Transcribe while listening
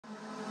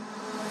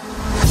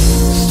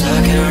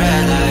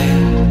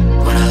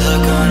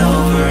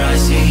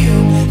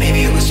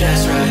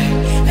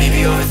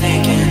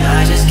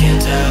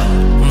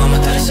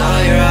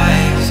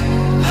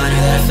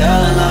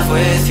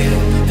with you.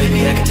 Baby,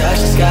 I could touch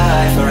the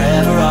sky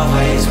forever,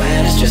 always,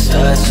 when it's just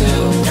us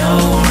two.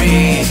 No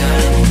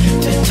reason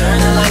to turn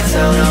the lights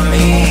out on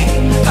me.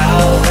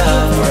 Out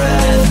of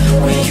breath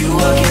when you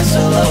walk in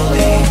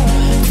slowly.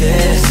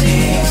 This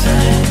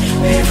season,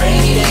 made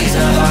rainy days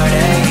a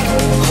heartache.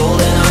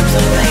 Holding on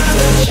to make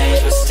the change,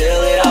 but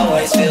still it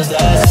always feels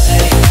the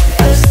same.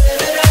 Let's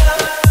live it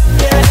up,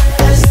 yeah,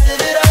 let's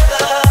live it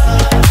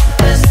up,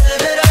 let's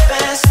live it up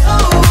and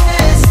slow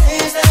it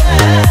seems that.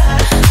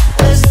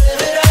 Let's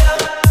live it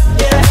up,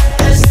 yeah,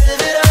 let's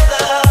live it up,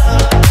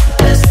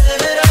 let's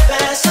live it up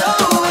and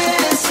slow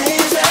it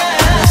seems that.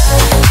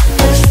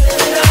 Let's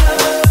live it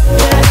up,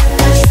 yeah,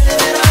 let's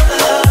live it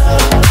up,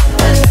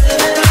 let's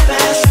live it up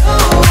and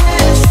slow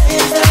it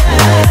seems that.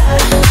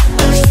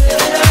 Let's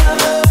live it up,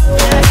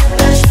 yeah,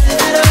 let's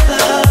live it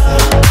up,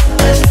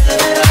 let's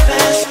live it up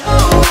and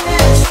slow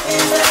it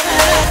seems that.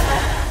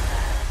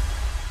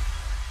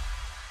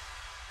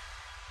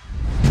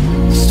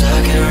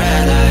 Stuck in a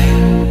red light.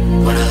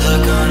 When I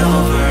look on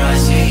over, I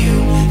see you.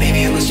 Maybe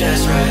it was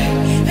just right.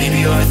 Maybe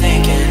you're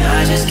thinking,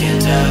 I just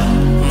can't tell.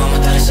 The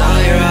moment that I saw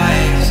your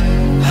eyes,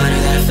 I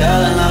knew that I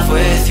fell in love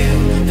with you.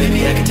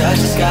 Baby, I could touch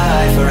the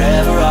sky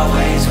forever,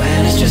 always,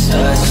 when it's just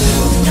us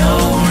two. No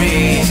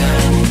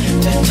reason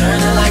to turn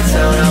the lights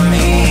out on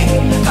me.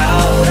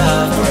 Out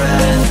of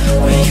breath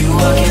when you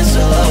walk in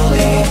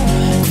slowly.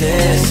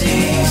 This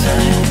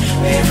season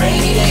made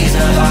rainy days a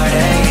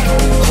heartache.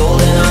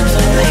 Holding on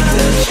to make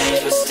the change,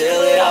 but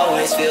still it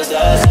always feels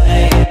the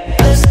same.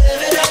 Let's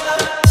live it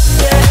up,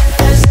 yeah,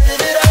 let's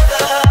live it up,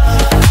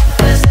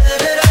 let's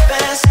live it up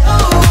and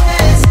slow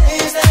it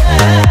seems that.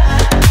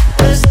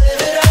 Let's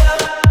live it up,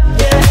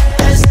 yeah,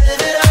 let's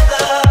live it up,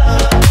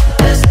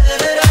 let's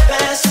live it up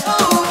and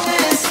slow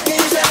it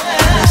seems that.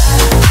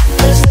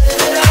 Let's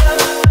live it up,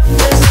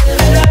 let's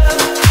live it up,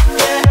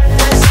 yeah,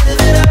 let's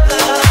live it up,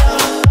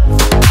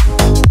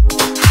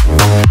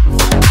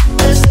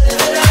 let's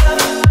live it up,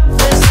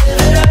 let's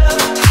live it up,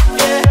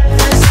 yeah,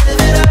 let's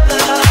live it up,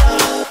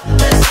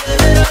 let's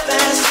live it up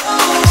and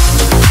slow.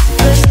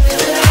 Let's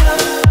live it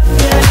up,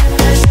 yeah,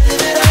 let's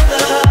live it up,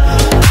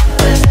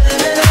 let's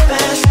live it up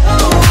and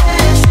slow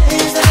it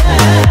seems that.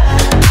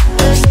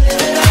 Let's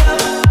live it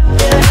up,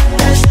 yeah,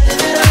 let's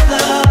live it up,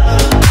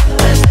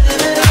 let's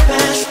live it up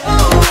and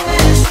slow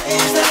it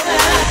seems that.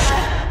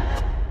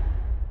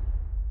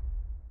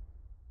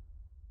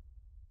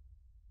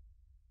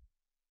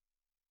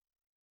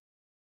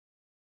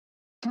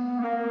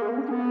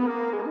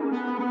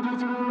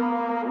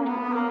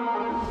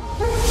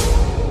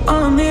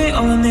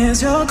 All I need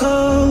is your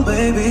call,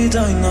 baby,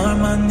 don't ignore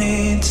my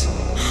needs.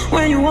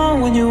 When you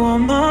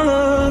want my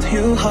love,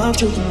 you have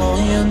to come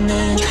on your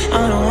knees.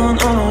 I don't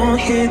want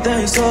hear that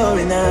you're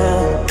sorry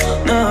now,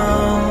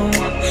 no.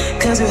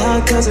 Cause you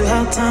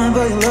had time,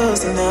 but you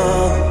lost it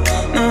now,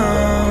 no.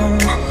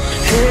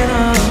 Hey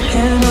now,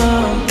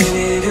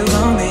 baby, if you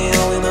call me, I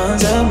will not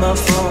answer my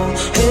phone.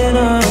 Hey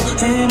now,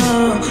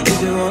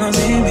 if you wanna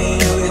see me,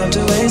 you have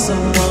to wait so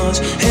much.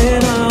 Hey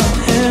now,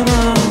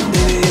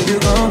 baby, if you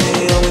call me,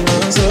 I will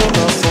not answer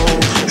my phone.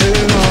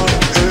 Hey now.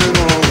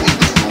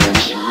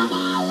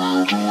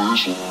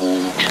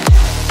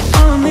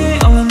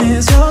 All I need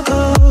is your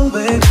call,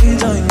 baby,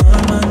 don't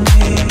ignore my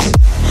needs.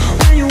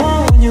 When you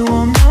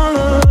want my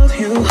love,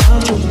 you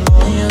have to come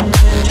on your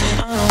knees.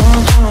 I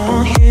don't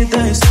want hear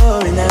that you're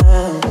sorry now,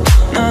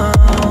 no.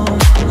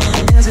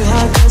 Cause you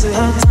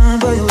had time,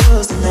 but you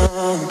lost it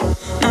now,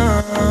 no.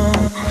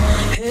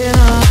 Hey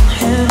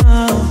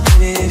now,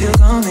 baby, if you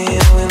call me,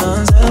 I will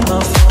answer my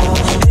phone.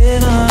 Hey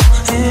now,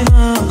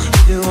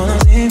 if you wanna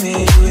see me,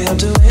 you have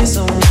to wait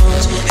so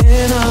much.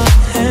 Hey now,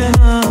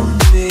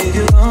 baby, if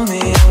you call me,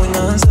 I will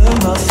answer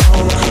my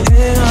phone.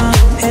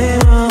 Hey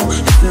now,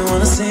 if you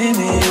wanna see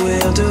me, you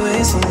have to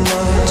wait so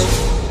much.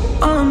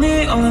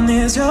 All I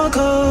need is your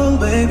call,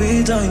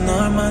 baby, don't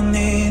ignore my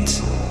needs.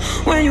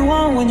 When you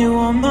want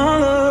my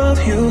love,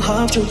 you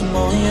have to come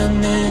on your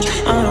knees.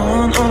 I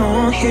don't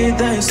want hear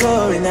that you're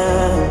sorry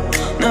now,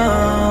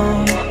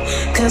 no.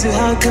 Cause you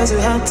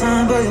had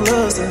time, but you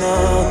lost it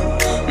now,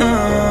 no.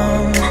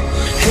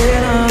 Hey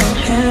now,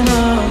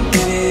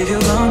 baby, if you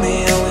call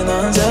me, I will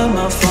not answer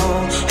my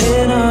phone.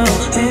 Hey now,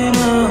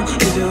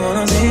 if you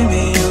wanna see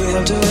me, you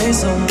have to wait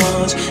so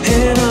much.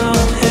 Hey now,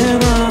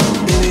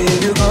 baby,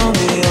 if you call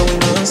me, I will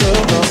not answer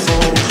my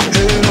phone.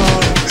 Hey now.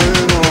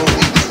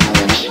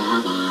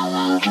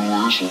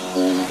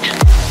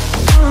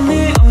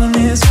 All I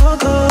need is your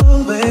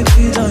call,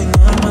 baby, don't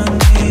ignore my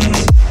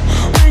needs.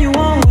 When you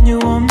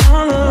want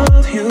my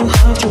love, you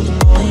have to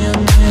come on your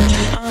knees.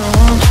 I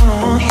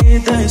don't want hear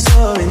that you're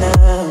sorry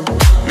now,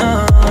 no.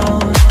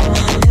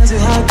 Cause you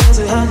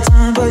had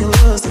time, but you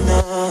lost it now,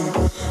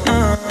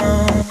 no.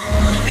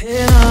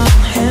 Hey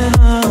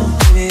now,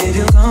 baby, if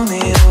you call me,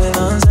 I will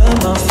answer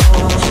my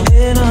phone.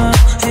 Hey now,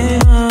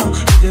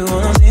 if you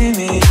wanna see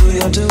me,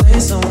 you have to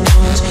wait so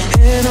much.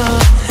 Hey now,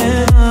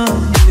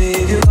 baby,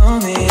 if you call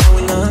me, I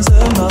will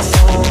answer my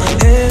phone.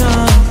 Hey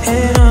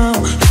now,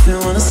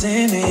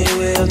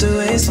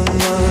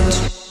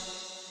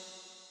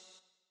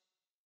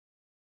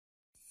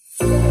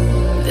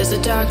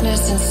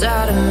 darkness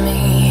inside of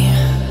me.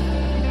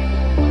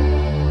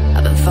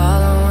 I've been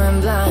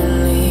following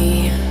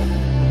blindly.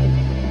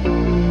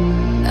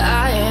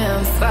 I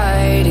am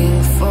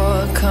fighting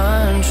for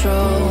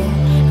control,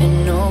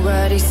 and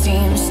nobody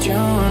seems to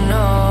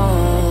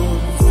know.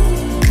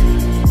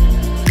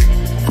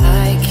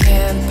 I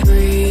can't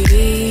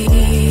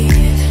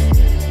breathe,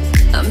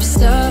 I'm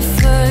suffocating.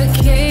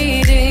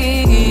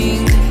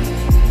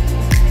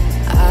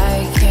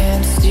 I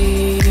can't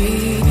see,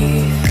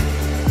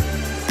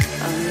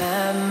 I'm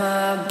at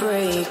my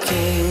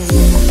breaking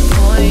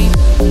point.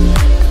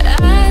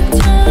 I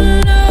don't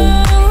know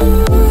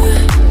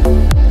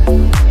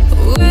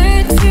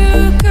where to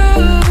go.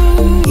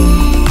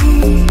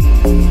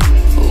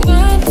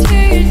 What do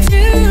you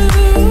do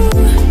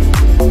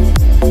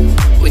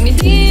when your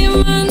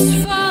demons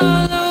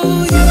follow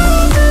you?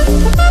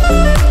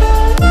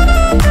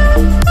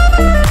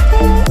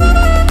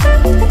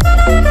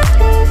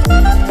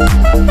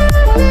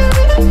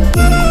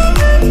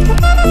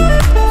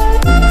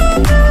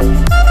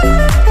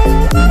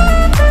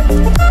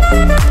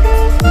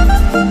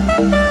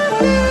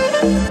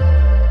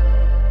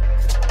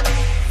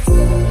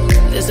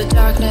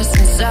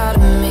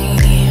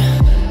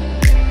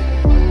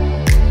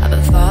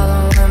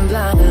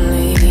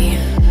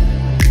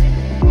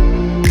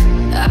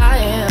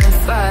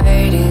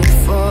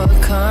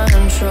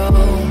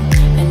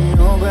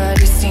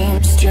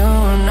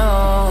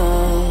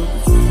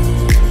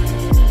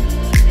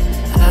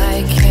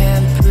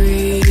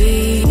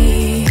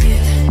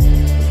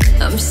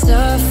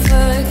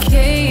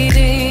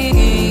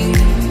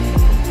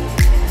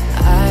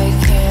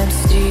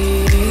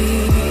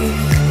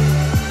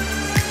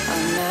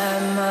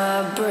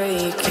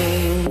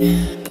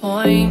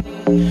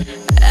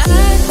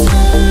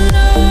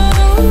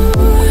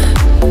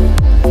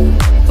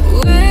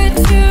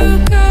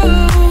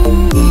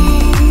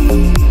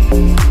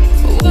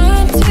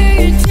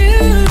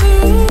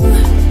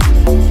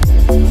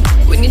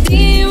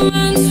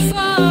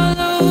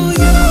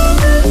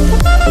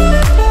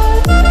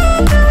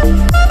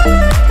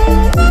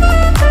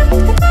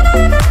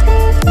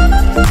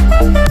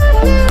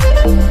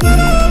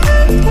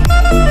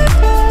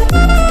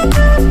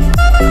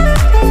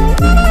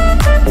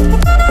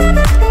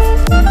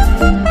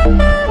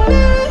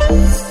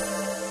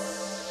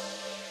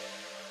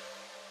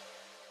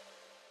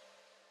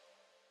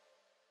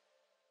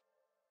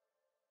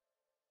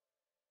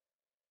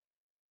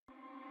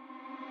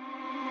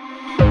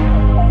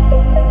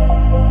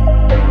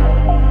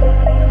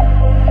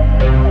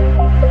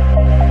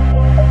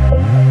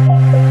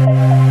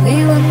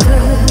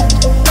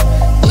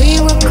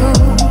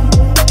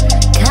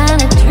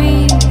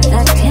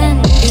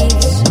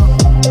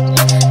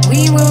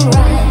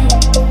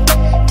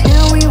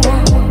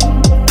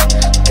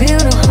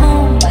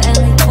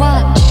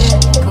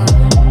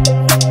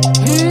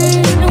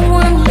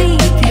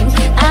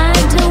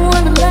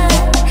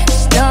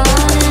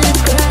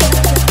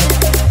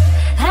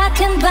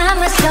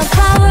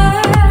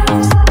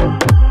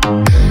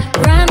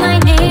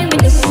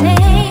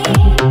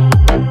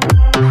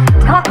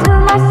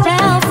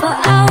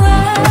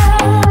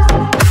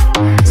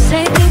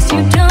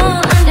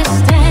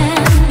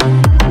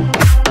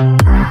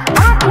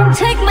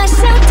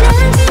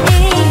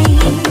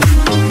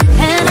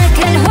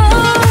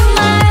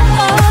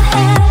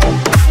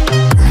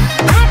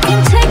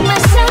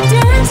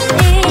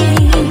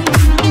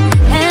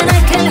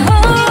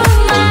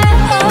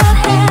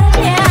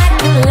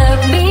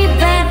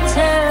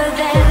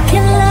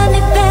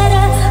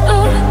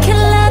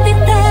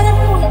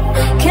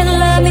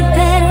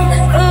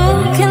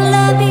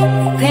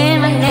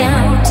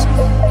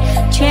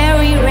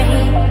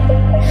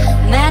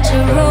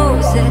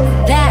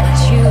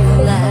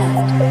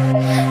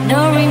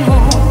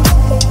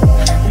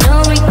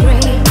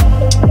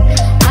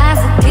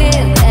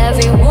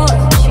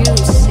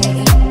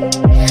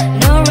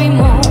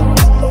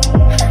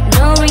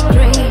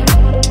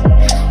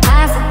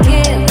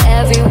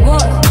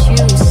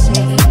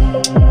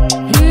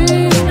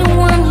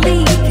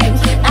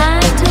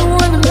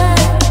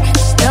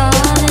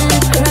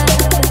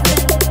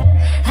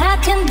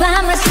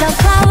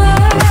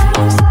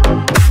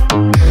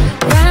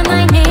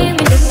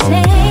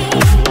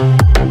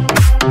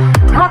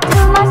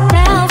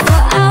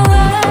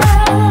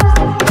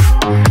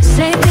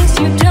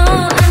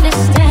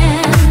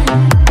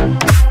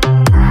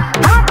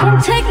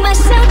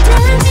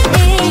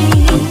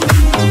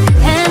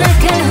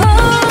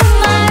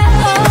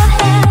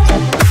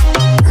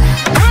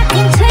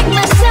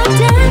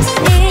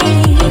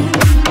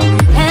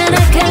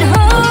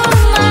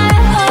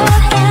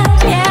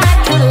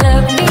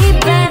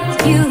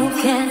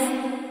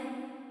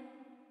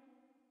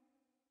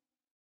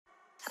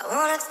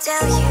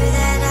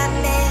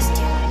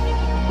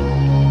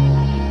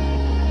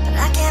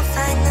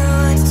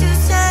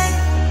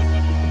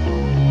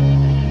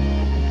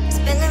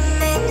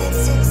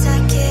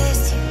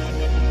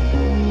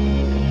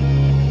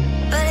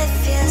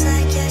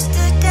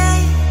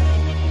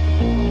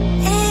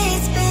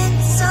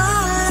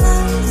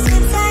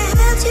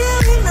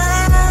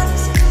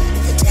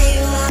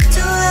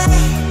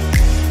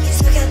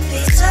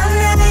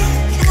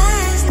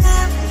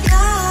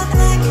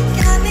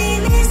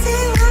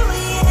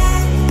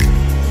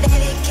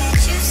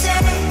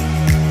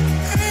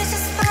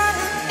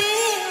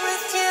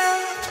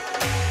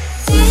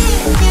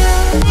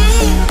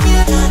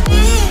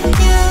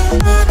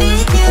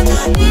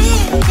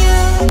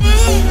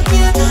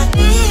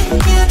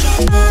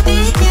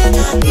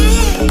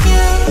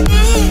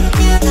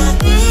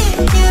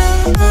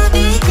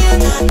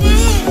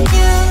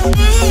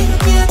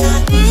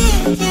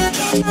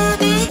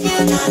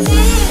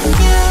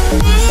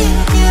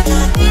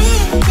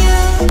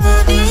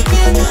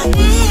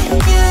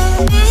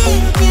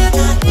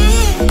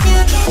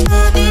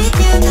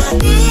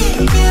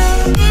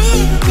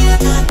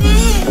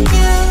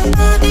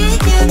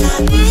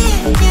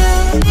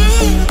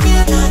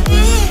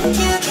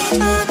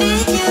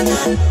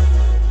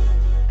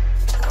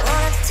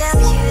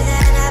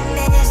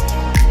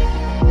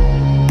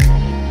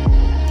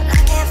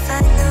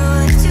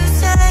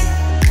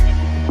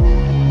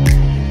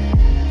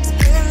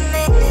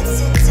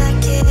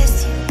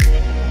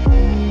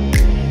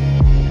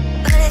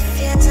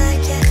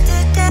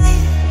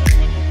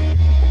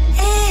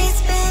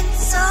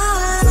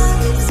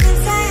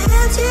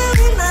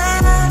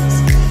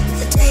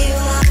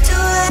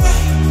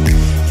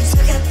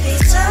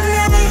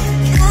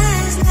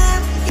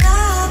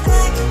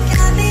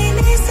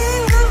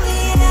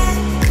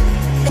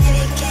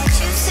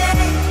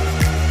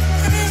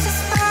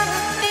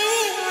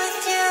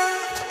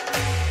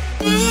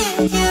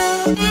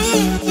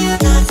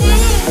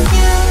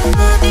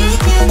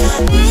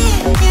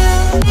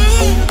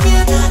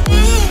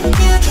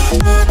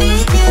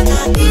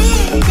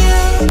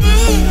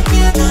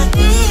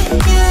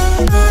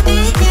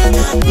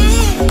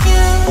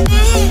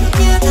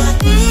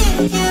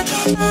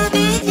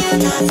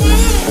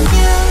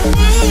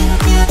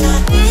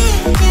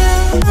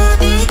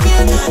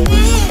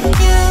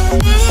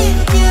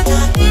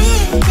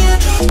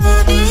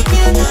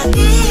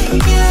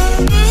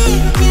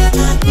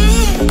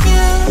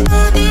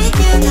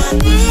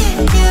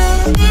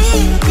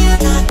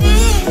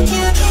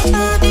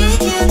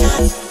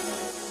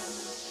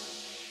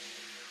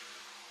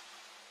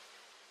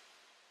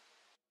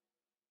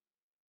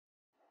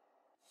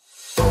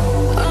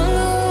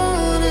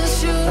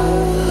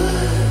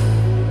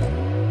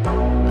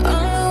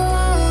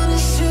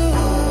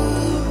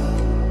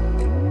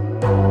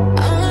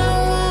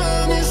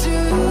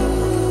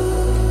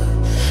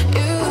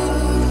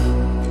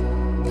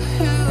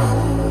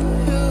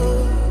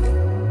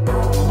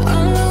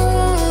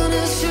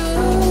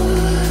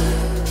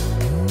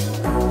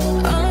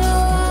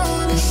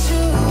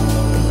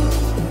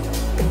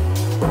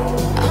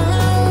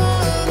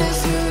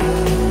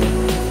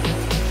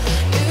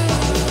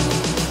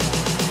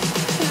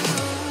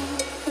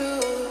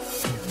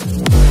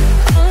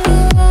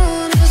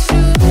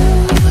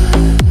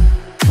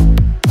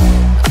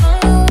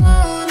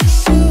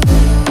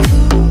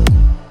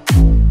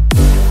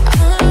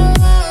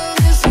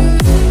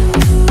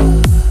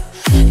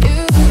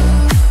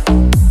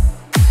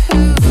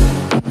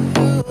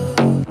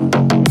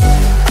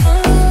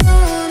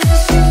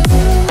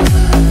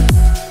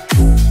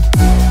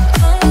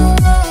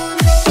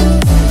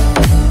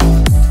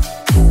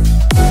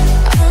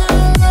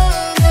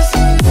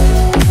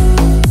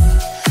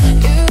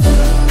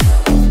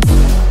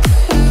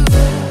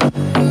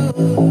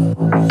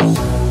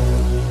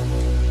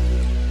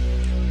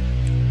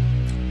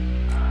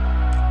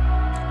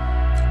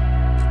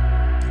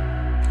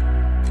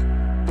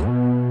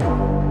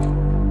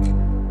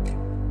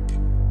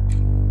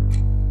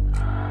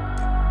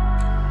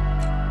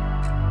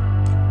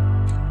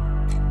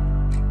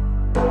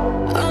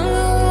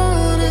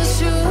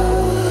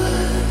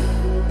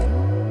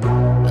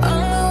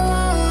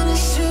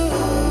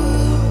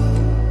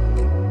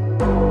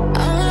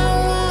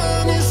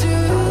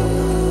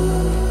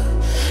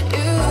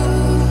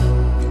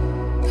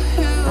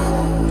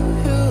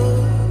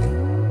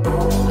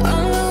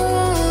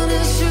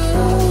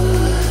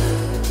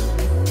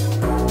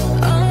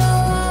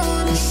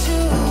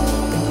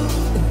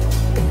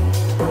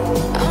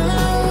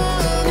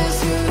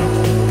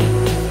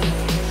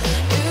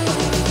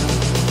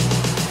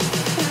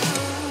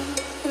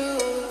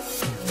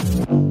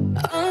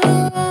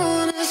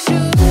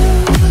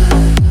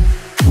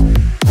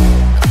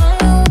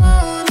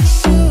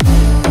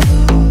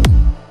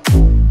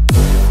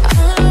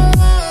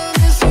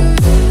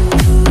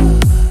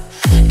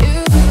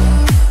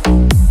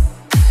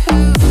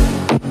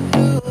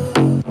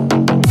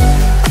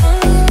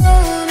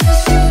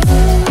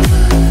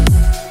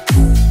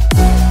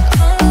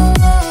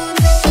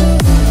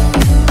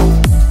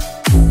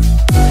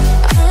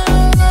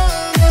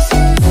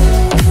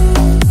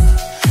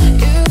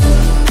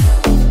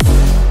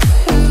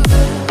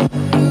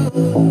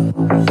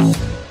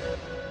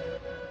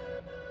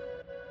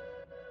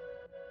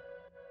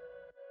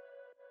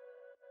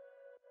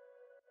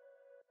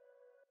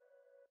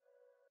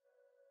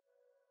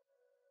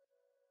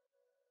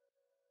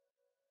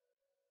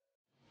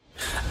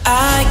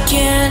 I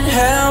can't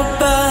help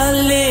but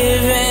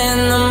live in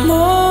the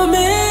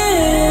moment.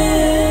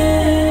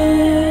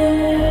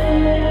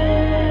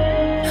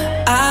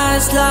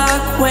 Eyes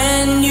lock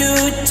when you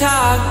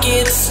talk,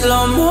 it's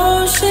slow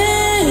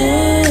motion.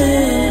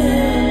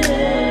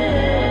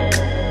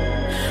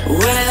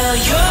 Well,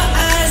 your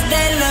eyes,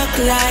 they look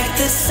like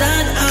the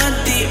sun on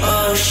the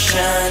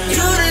ocean.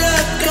 You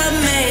look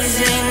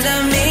amazing to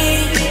me.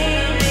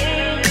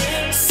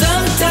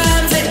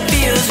 Sometimes it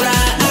feels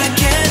like I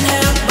can't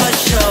help but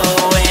show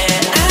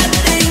it. I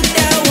think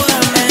that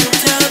we're meant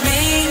to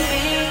be.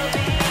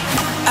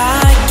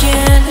 I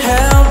can't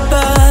help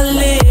but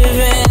live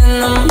in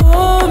the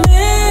moment.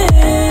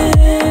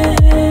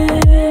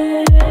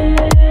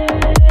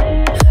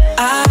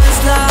 Eyes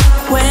lock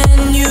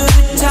when you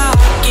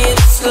talk,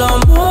 it's slow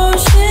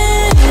motion.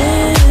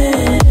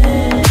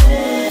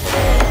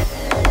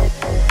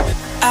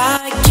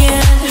 I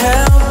can't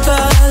help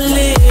but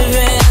live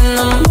in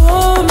the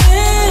moment.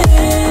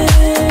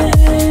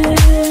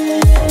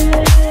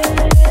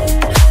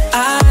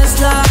 Eyes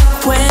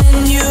lock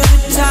when you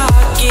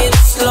talk,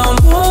 it's slow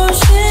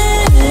motion.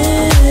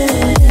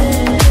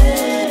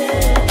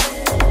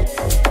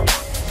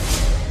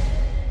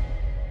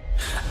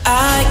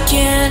 I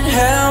can't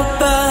help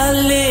but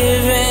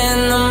live in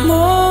the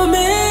moment.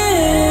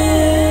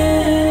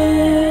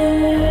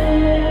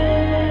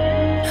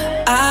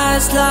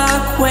 Eyes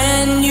lock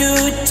when you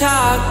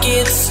talk,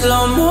 it's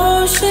slow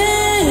motion.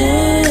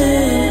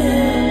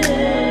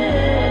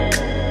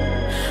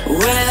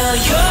 Well,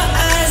 your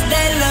eyes,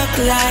 they look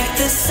like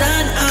the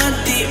sun on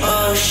the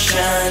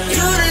ocean.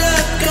 You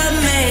look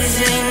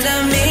amazing to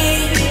me.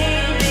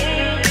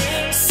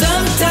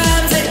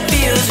 Sometimes it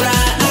feels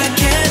like I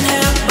can't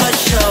help but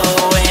show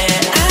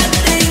it. I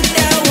think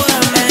that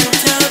we're meant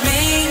to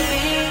be.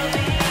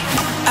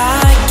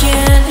 I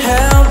can't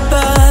help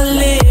but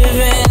live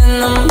in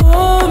the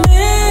moment.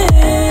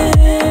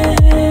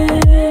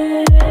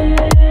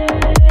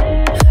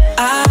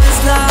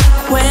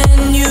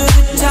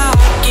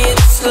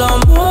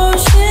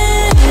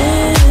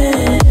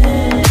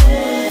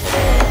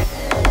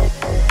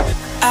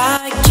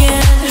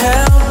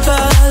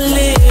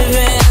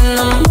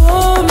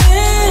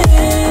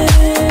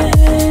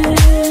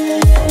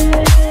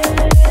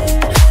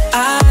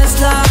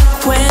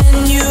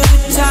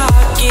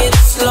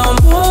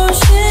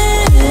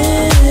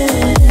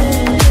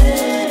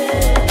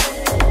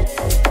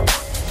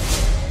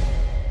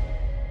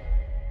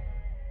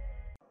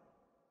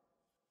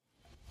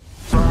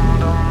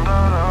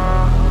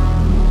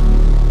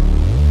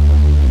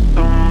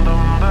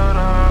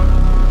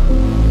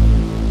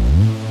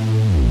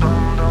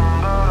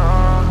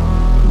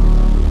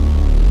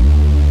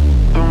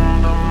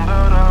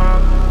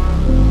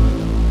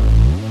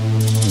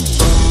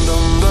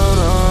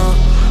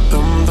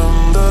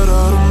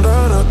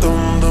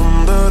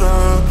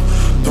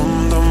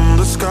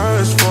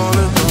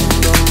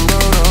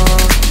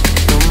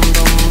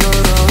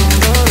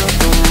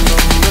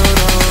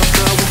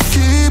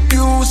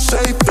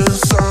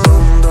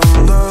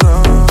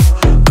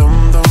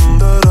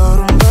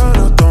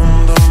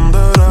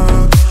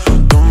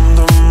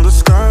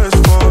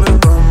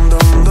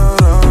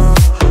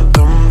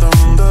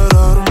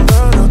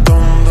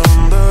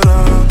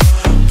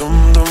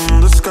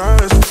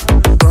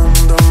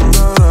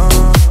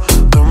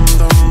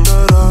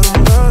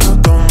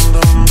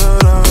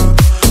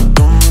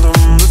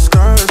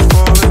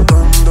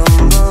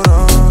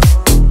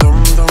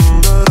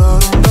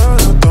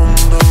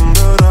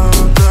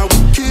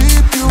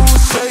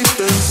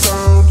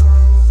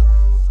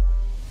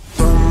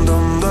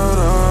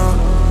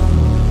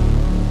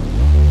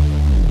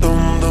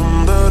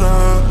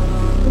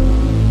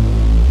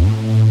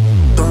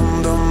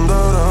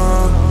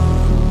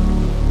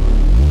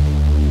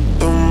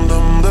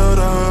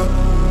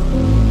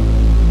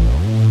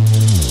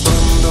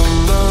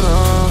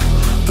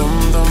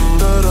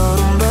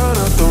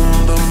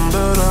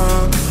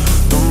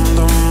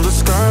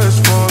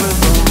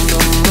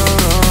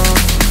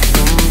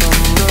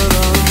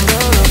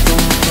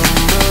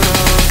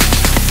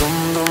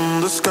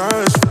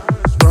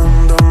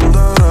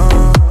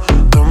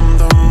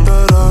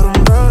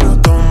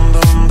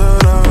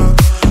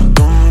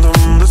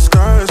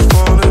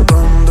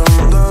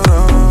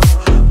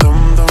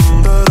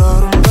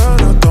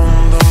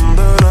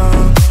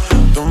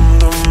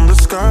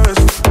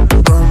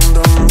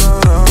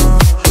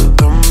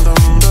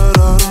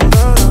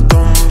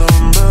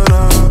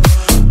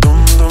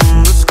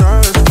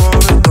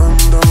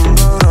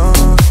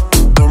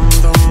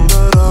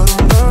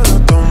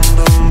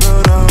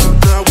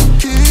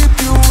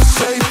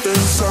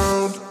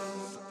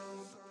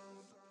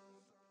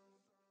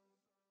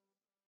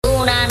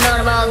 난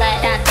너를 몰래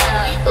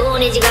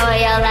운이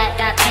지겨워요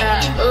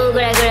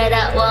그래 그래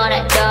다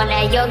원했던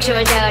내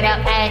욕심을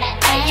저렴해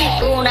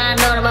난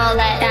너를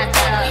몰래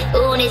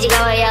운이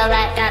지겨워요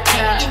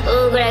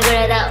그래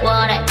그래 다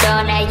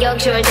원했던 내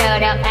욕심을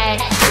저렴해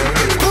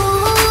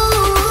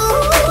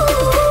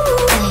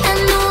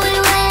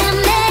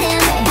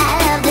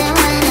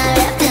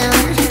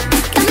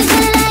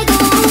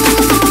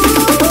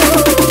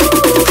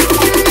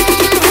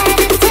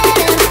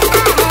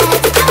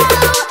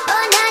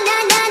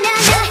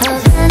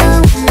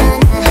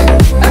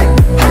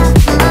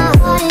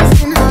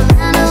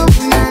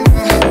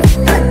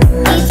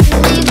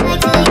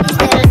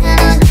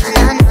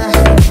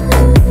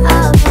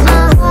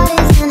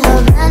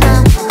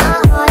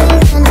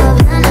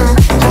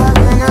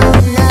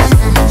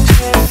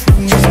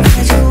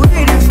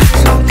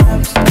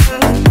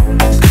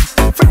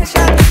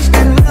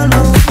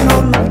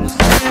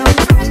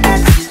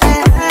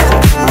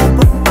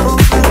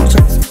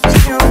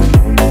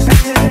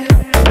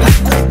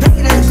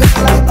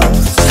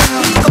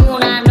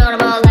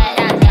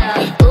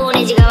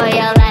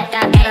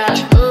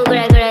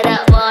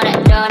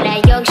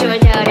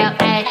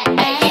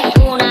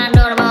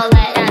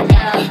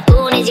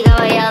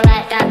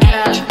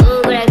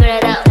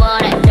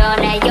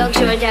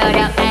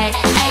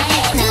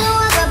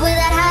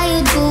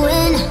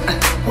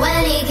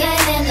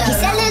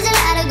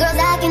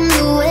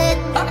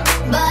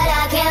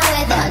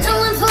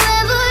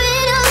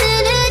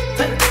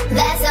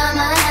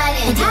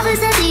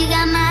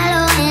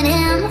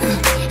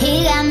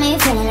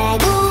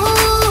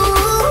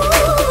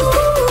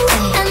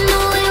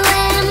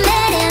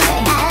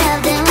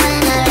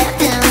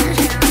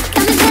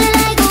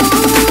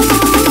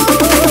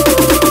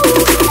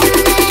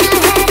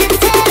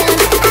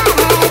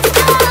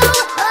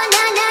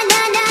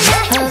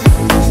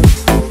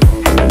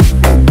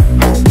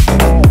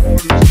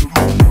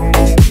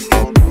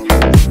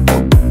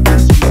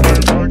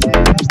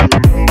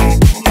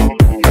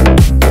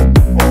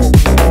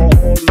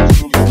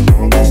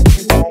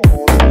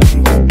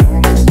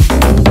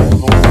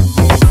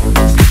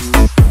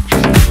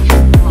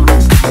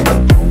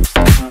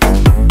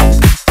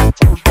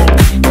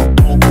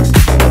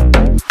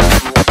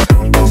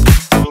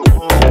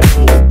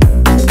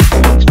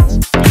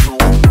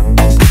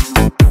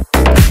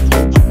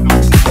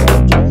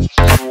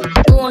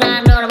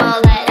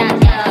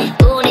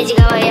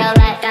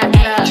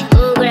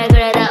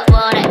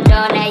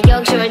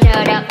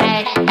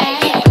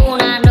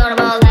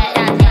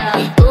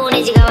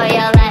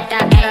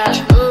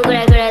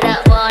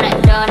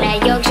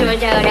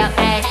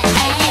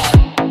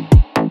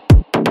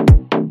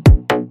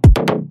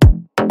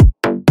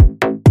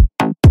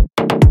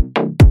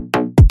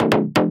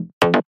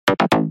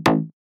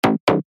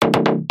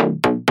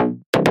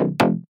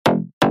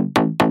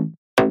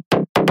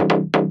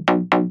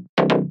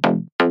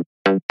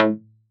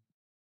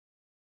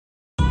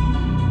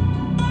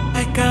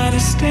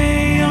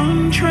Stay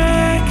on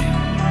track.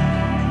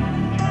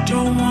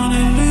 Don't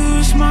wanna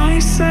lose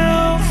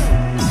myself.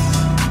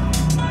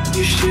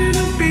 You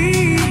shouldn't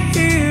be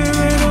here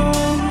at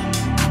all.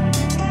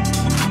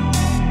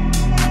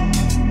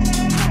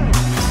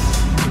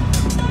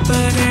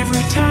 But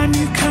every time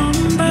you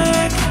come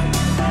back,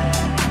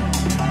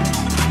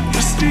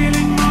 you're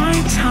stealing my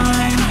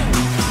time.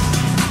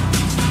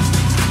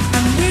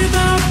 And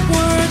without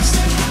words,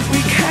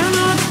 we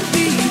cannot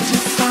be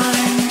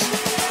defined.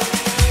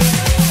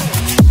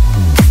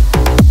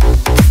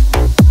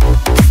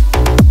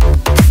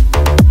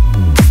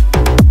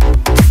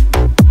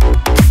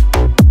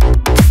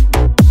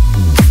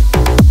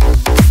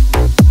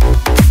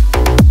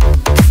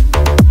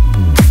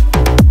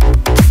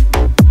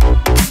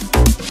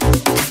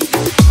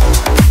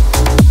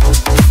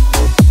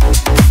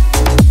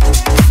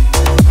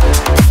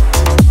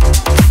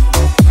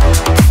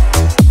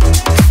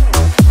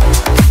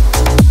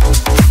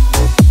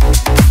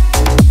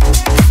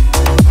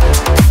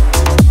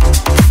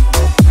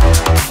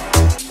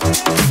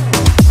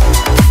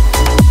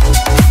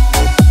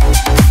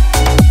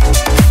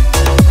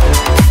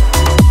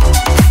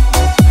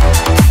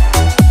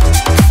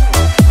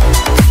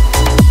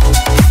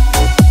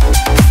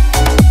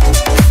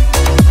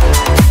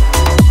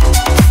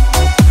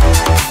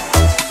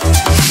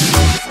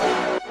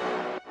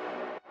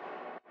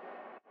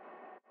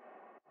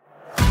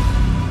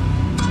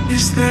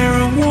 Is there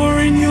a war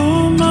in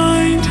your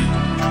mind?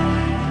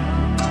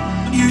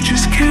 You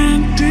just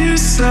can't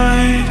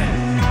decide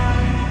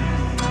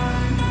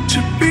to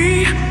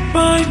be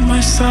by my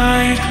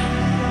side.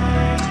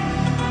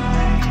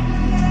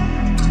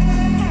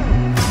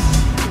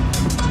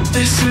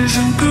 This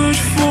isn't good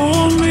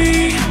for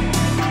me.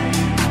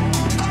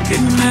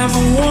 It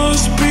never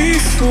was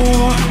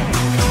before.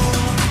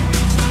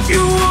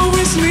 You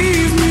always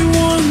leave me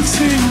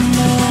wanting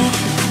more.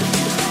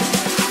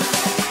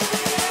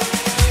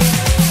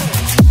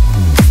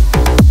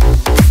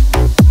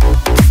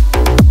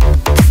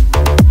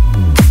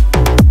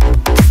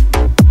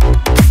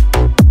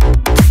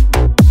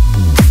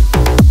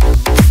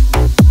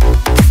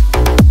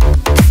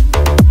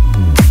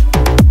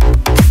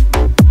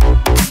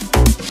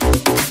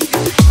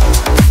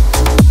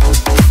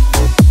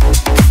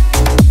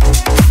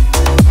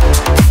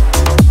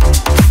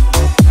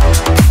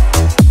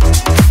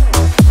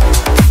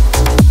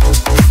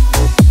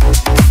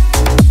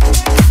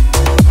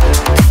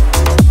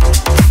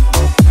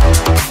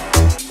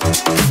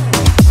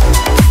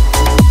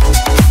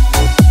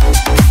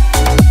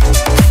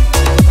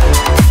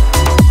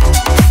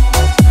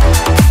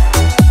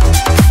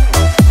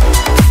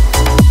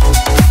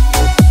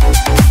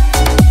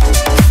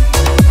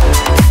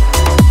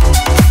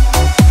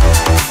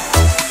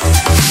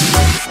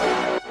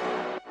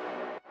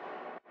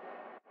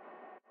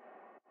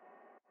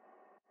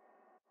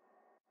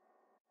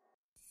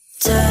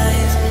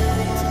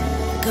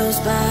 goes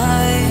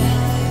by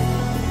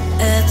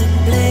at the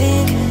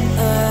blink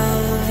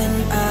of an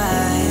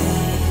eye,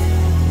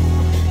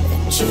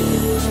 and you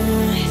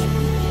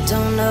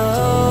don't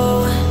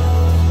know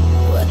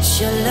what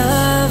your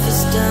love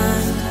has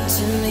done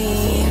to me.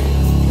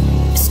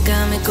 It's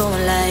got me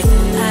going like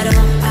I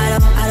don't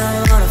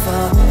wanna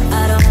fall.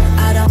 I don't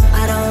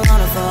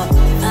wanna fall.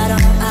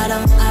 I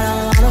don't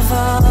wanna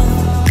fall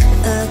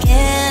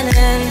again,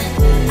 and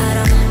I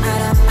don't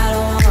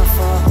wanna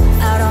fall.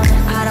 I don't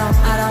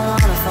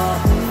wanna fall.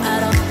 I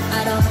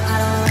don't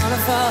wanna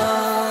fall.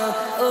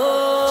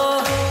 Oh,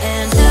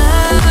 and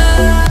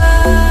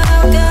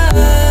I've got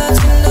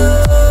to know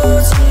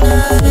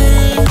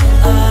tonight,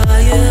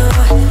 are you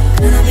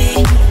gonna be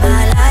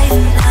my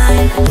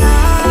lifeline?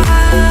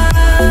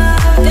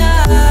 I've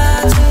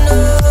got to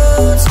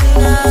know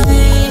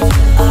tonight,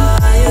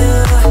 are you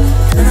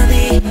gonna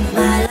be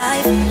my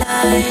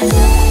lifeline?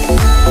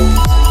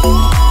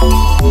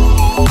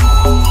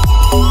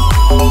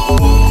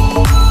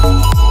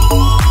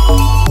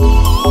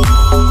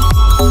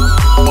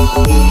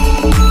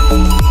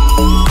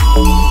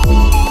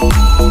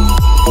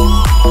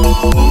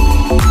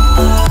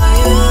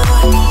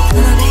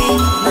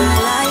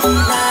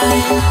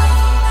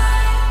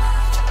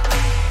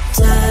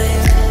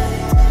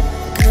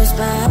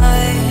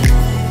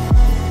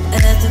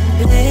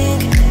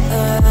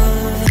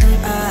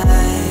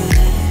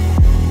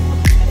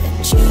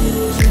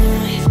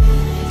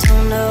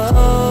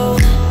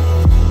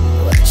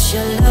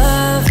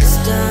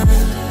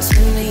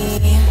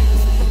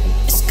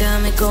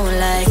 Going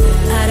like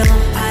I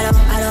don't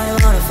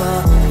wanna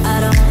fall. I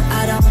don't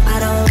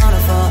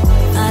wanna fall.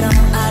 I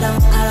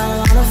don't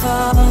wanna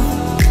fall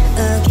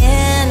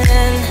again,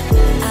 and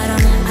I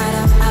don't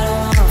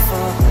wanna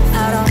fall.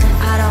 I don't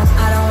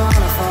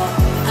wanna fall.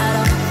 I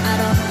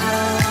don't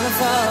wanna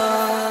fall.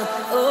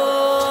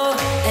 Oh,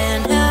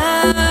 and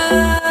I've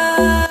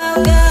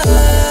got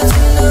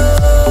to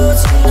know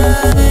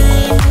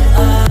tonight,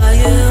 are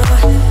you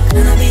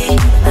gonna be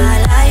my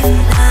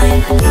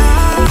lifeline?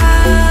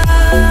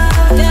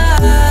 Got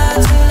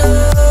to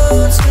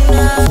know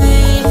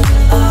tonight,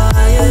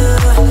 are you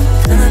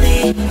gonna be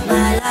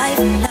my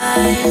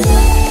lifeline?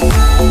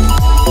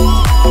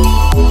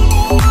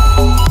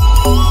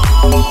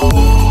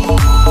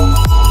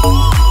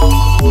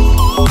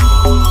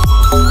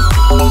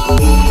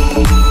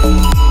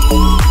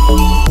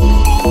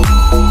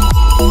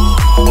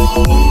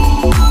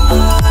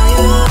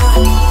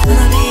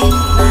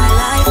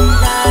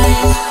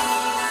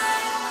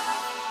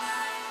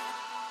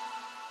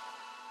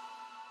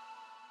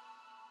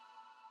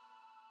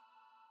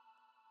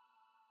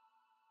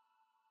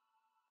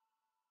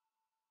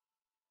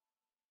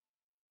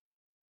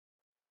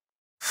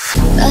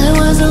 I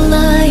was a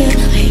liar,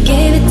 I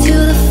gave it to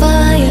the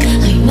fire.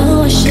 I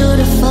know I should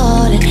have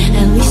fought it,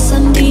 at least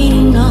I'm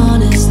being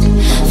honest.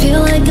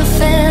 Feel like a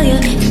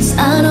failure, cause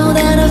I know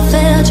that I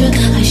failed you.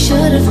 I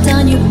should have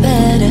done you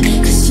better,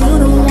 cause you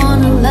don't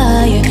wanna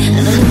lie.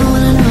 And I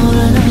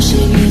know she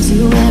gives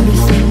you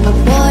everything, but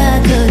boy, I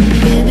couldn't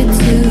give it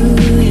to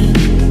you.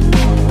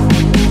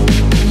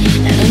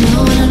 And I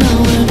know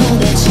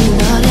that you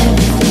got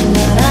everything,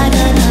 but I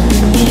got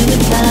nothing here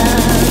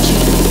without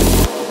you.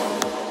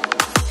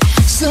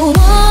 So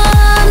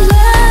one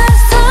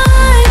last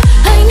time,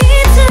 I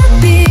need to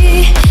be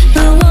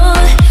the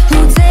one who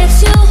takes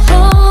you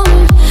home.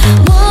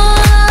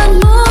 One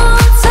more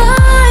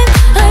time,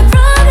 I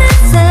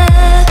promise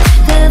that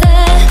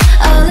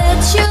I'll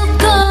let you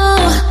go.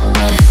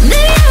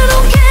 Maybe I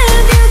don't care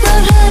if you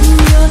got hurt in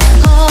your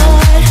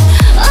heart.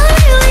 I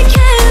really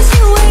care if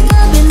you wake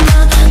up in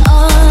my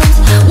arms.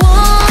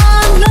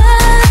 One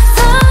last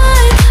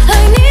time,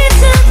 I need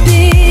to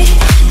be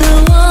the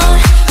one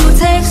who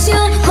takes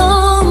you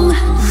home.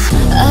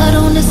 I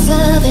don't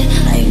deserve it,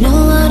 I know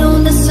I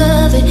don't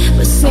deserve it,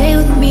 but stay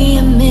with me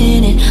a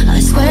minute, I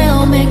swear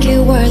I'll make it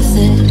worth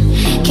it.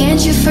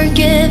 Can't you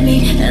forgive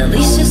me, at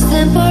least just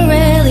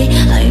temporarily?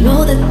 I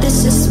know that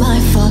this is my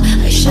fault,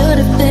 I should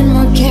have been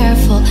more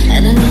careful.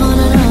 And I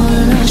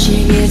know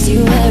she gives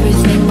you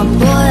everything, but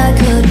boy, I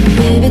couldn't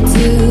give it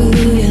to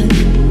you.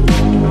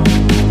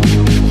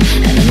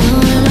 And I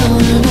know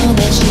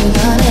that you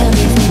got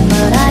everything,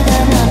 but I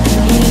got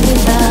nothing here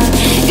without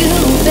you,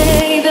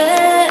 baby.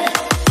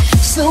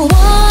 So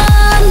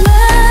one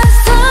last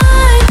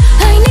time,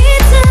 I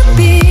need to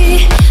be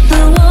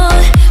the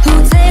one who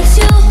takes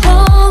you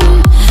home.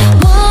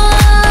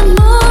 One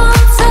more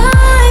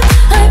time,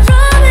 I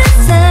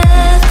promise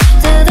that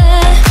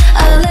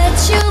I'll let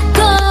you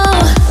go.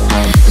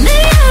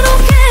 Maybe I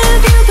don't care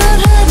if you got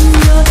hurt in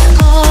your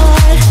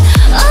heart.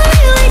 I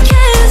really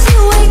care if you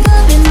wake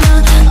up in my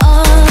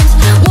arms.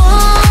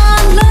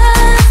 One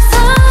last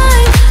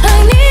time, I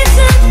need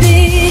to be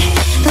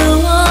the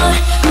one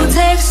who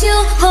takes you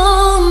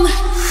home.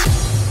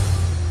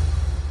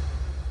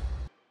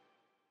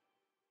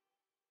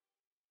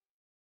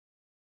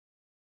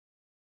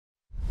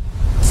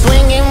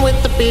 Swinging with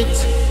the beat,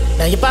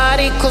 now your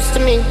body close to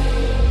me.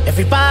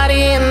 Everybody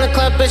in the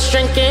club is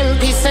drinking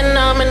peace and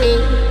harmony.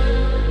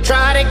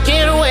 Try to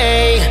get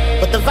away,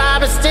 but the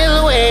vibe is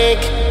still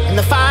awake, and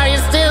the fire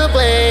is still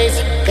ablaze.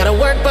 Gotta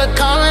work but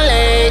calling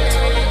late.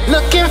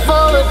 Looking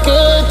for a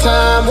good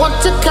time, want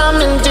to come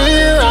and do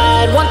you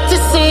right. Want to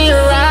see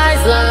your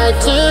eyes light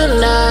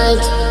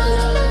tonight.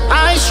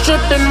 Ice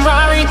tripping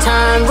Rari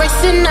time,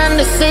 racing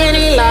under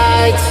city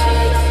lights.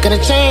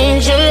 Gonna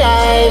change your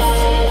life.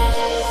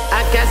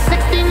 I got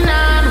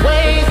 69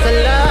 ways to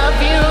love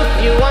you.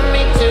 If you want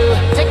me to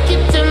take you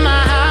to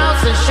my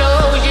house and show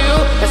you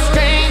a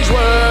strange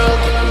world,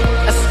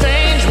 a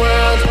strange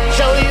world.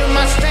 Show you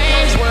my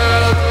strange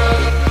world,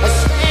 a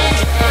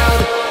strange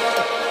world.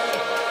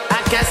 I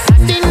got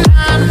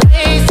 69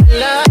 ways to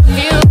love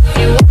you. If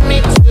you want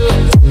me to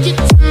take you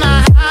to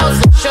my house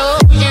and show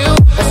you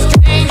a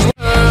strange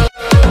world,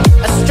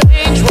 a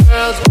strange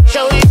world.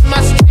 Show you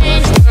my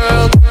strange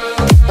world,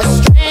 a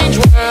strange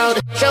world.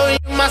 Show you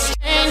my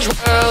strange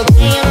world.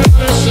 Laying on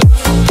the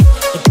sheets,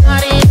 your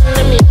body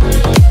under me,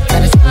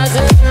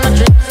 fantasizing in my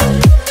dreams.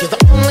 You're the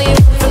only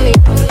one for me.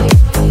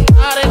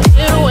 Try to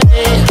get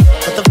away,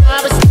 but the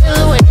vibe is still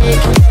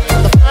awake,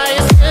 the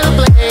fire still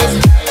blaze,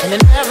 and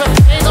it never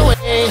fades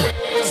away.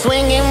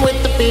 Swinging with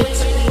the beat,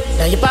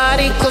 now your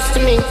body close to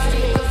me.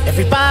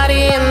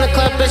 Everybody in the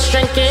club is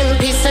drinking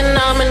peace and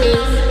harmony.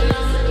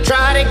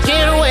 Try to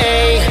get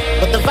away,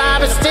 but the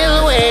vibe is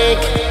still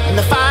awake, and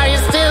the fire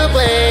is still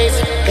blaze.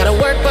 Gotta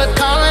work but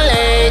calling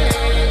late.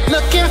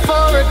 Looking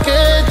for a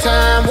good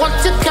time, want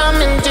to come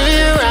and do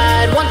you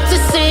right. Want to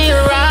see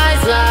your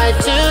eyes light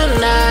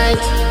tonight.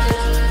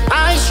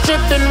 Ice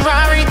tripping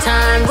Rari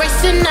time,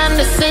 racing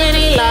under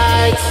city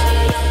lights.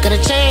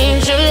 Gonna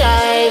change your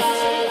life.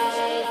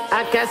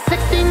 I got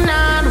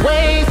 69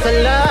 ways to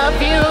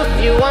love you.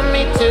 If you want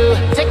me to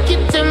take you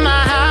to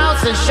my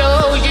house and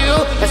show you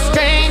a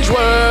strange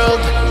world,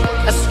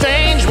 a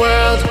strange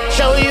world.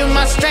 Show you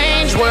my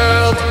strange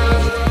world,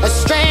 a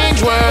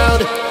strange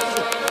world.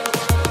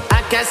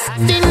 I got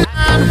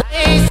 69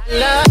 ways to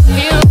love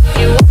you. If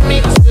you want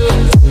me to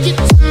take you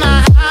to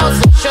my house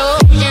and show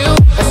you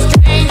a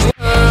strange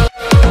world,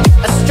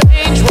 a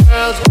strange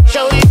world.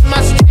 Show you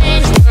my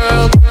strange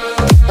world,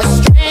 a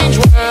strange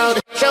world.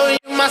 Show you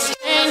my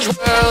strange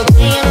world.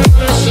 Laying on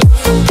the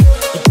sheets,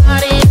 your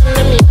body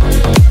under me,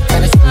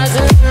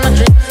 fantasizing in my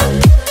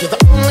dreams. You're the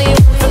only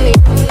one for me.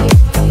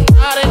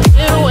 Try to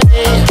get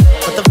away,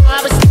 but the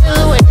vibe is still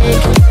awake,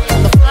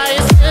 the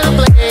fire still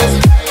blaze,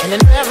 and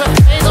it never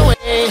fades away.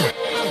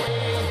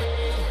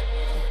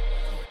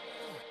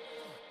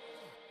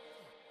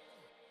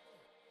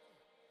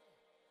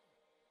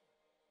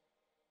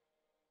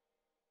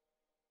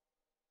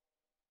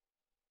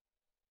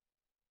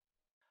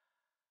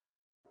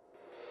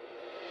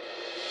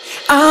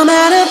 I'm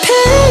at a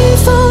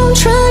payphone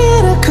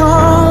trying to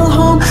call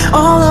home.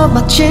 All of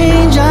my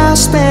change I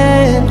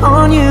spent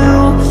on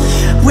you.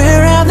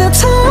 Where have the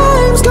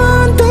times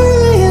gone,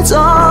 baby? It's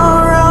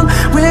all wrong.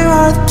 Where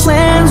are the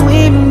plans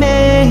we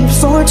made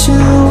for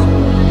two?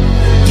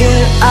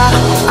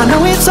 Yeah, I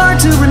know it's hard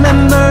to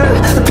remember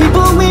the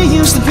people we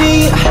used to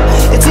be.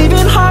 It's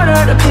even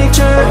harder to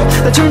picture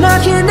that you're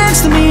not here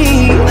next to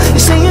me.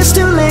 You say it's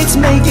too late to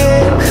make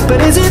it,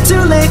 but is it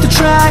too late to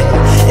try?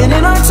 And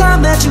in our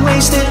time that you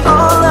wasted,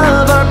 all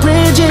of our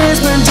bridges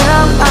burned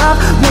down. I've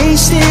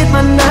wasted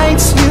my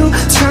nights, you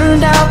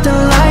turned out the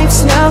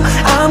lights. Now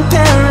I'm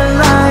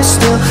paralyzed,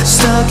 still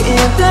stuck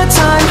in the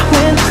time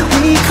when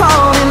we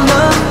called it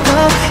love.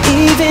 But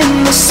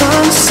even the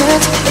sun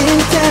sets in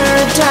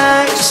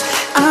paradise.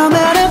 I'm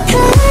at a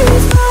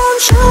payphone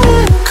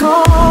trying to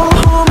call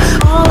home.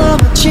 All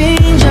of my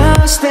change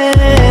I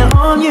spent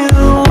on you.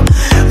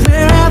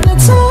 Where have the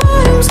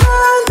times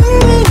gone,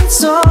 baby?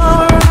 It's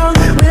all wrong.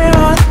 Where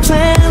are the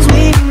plans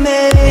we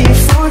made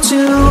for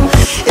two?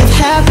 If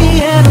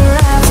happy ever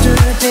after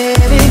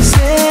did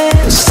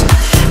exist,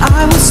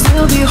 I would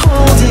still be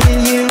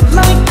holding you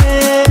like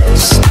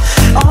this.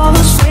 All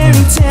those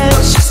fairy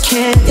tales just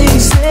can't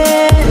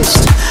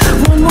exist.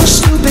 One more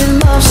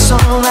stupid love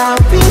song, I'll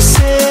be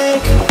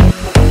sick.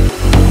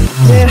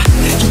 Yeah,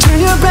 you turn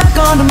your back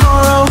on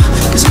tomorrow,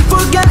 cause you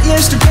forgot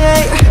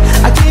yesterday.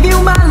 I gave you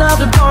my love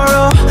to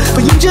borrow,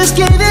 but you just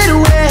gave it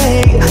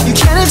away. You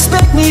can't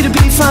expect me to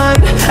be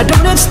fine, I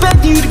don't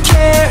expect you to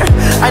care.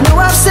 I know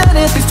I've said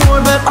it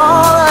before, but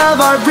all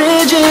of our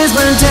bridges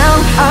burned down.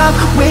 I've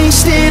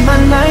wasted my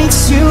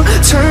nights, you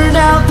turned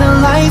out the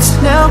lights.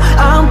 Now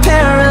I'm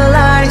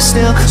paralyzed,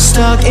 still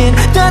stuck in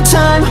that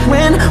time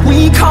when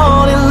we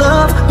called it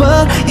love.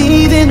 But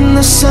even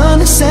the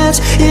sun sets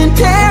in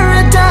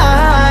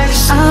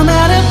paradise. I'm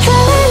at a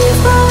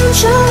payphone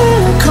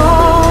trying to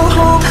call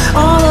home.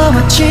 All of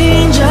my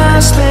change I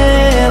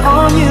spent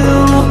on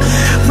you.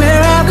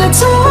 Where have the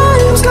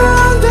times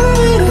gone,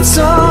 baby? It's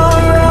all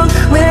wrong.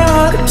 Where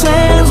are the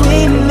plans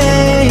we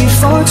made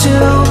for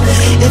two?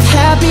 If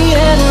happy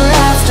ever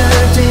after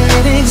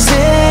did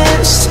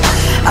exist,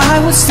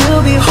 I would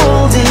still be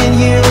holding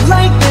you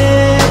like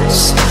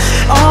this.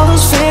 All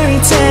those fairy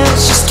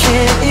tales just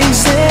can't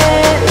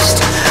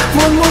exist.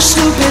 One more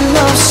stupid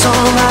love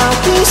song, I'll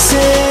be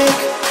sick.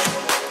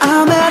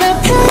 I'm at a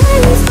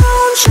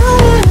payphone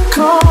trying to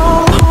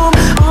call home.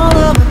 All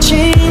of my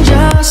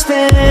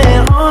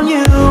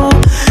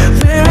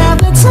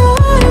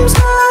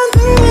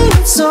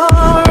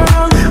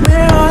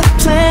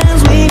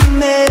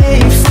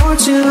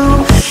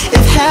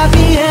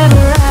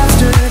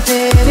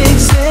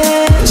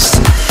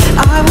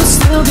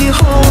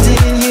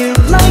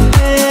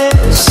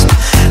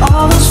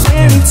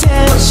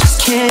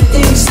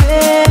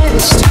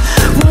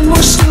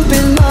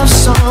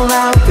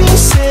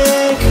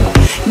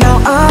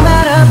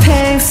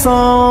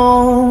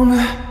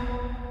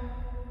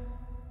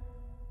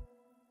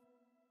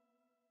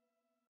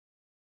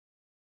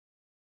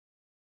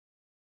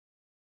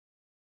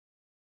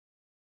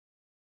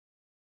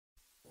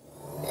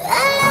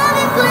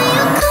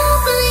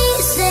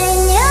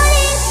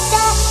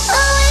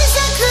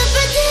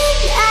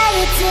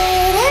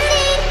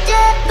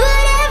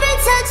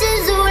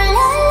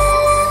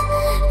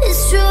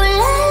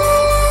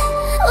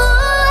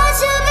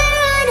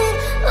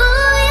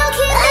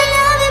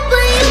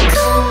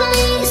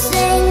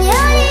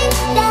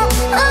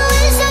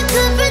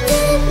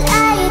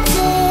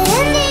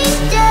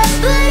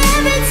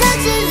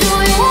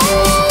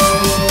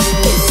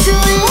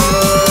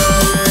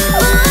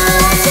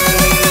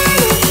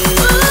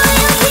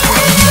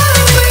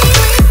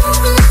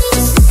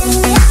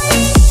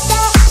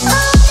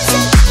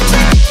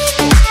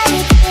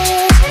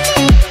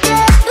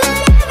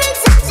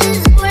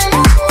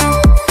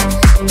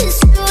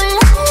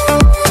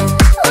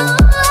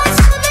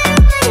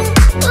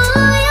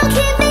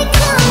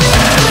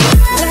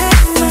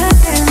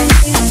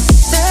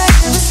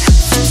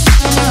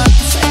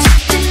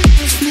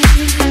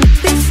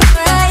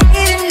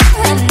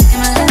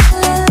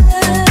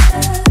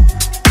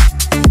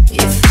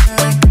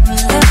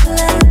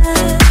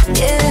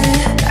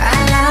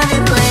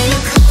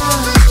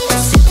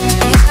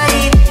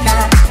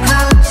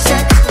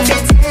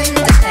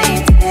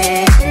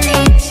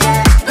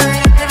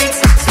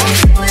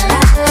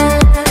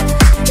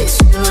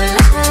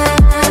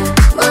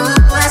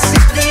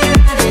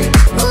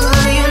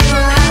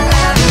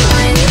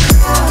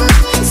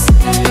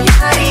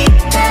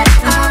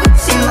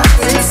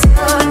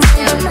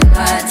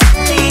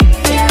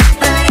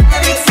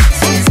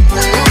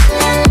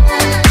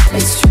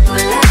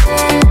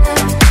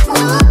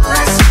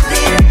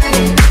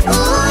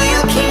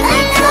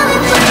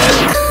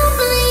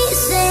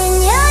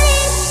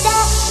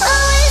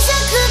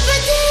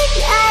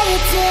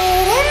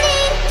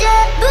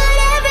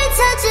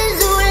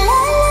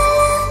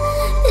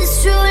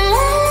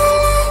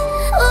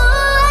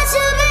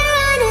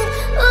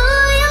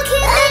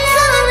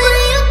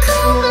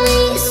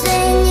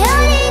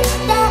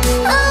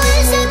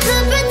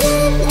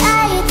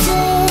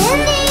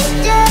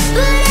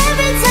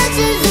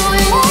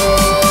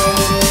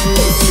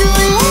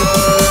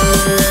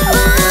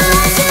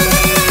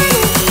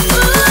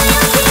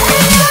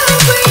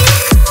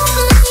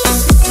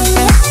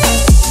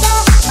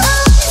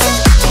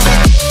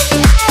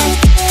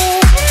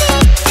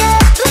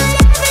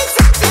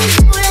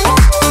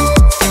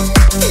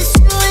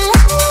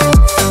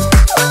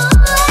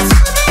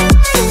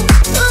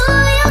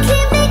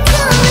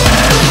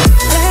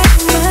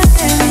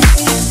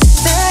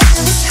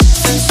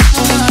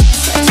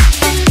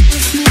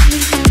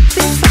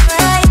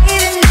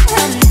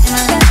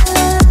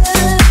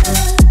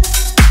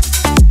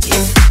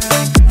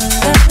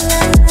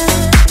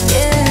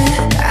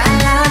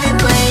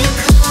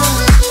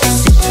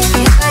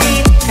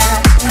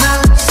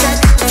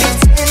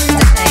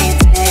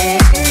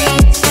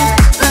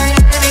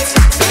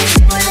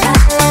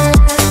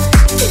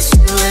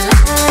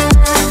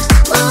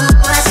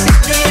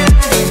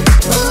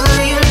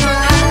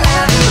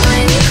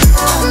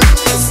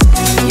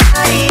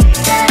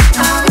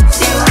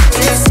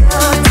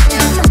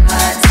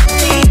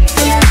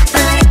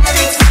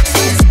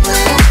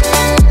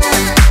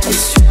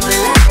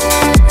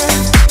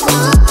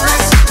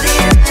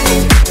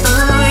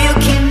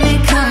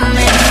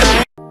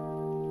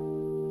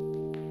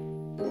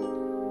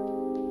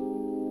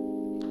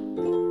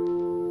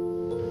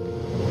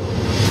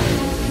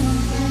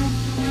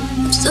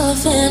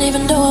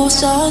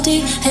salty.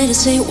 Hate to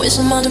see you with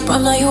some other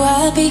prime, now you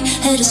happy.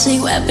 Hate to see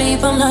you happy,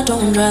 but I'm not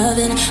doing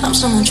driving. I'm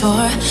so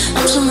mature,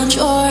 I'm so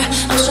mature,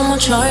 I'm so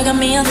mature. Got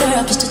me a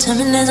therapist to 10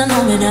 minutes, I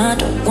know me now.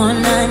 Don't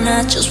want nine,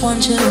 I just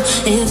want you.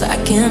 If I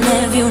can't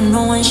have you,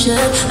 no one should.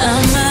 I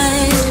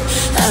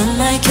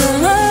might kill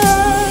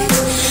my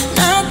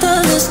not the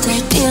least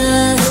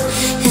idea.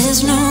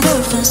 His new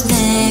girlfriend's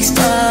next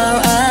door.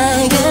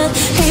 I get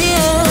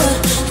here.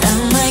 I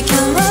might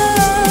kill my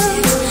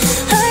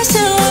I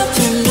still up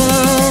and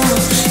down.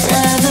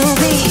 Rather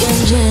be in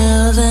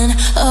jail than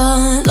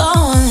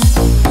alone.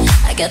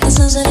 I get the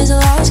sense that it's a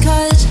lost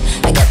cause.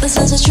 I get the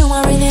sense that you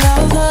might really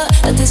love her.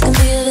 That this can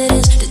be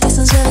evidence, the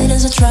distance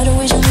evidence. I try to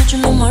wish I met you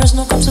no more, there's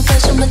no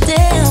consolation. But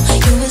damn,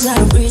 you was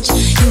out of reach.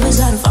 You was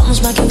out of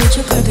almost back with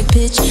your perfect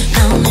pitch.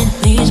 Now I'm in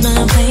leaves, man,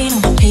 I'm playing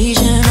on my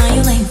patient. Now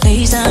you laying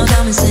face down,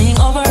 got me saying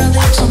over a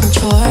bit. I'm so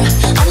mature,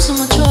 I'm so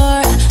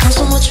mature, I'm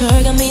so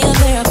mature. Got me a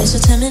therapist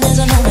for 10 minutes,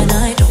 I know when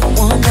I don't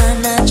want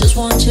none, I just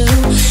want you.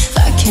 If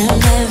I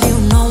can't have you,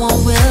 no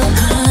one will.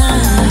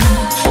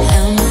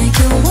 I might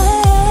kill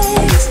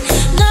ways,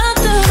 not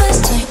the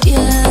best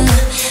idea.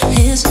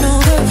 His new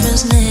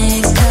girlfriend's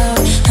next out.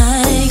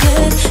 I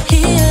get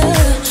here.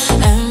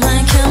 I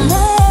might kill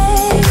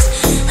ways.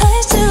 I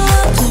still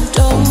up and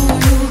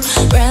don't.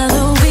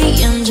 Rather be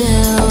in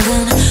jail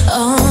than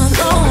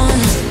alone.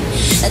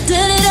 I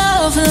did it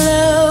all for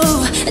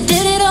love. I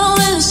did it all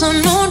with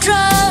some no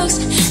drugs.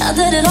 I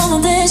did it all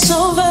this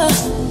over.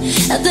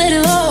 I did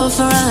it all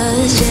for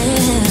us,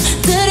 yeah.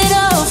 Did it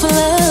all for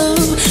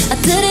love. I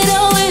did it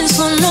all with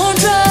some no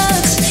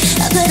drugs.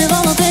 I did it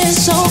all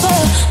this over.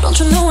 Don't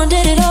you know I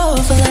did it all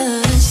for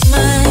us?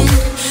 Mine,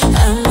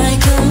 I might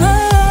kill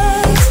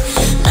mine.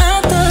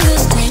 Not the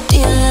least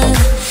idea.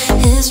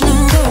 His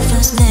new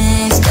girlfriend's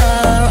next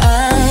door.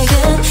 I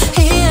get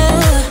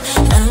here.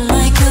 I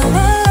might kill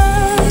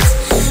mine.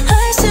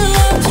 I still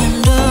up and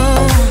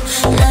down.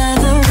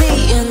 Rather be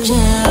in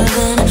jail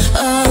than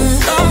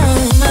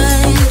alone.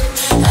 Mine,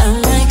 I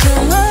might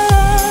kill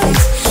mine.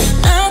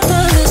 Not the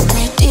least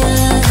idea.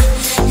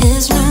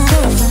 His new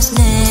girlfriend's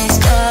next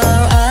door.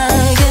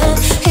 I get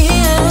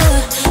here.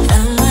 I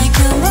might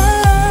kill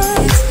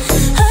mine.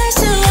 I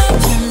still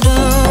up and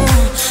down.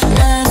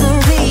 Rather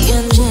be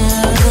in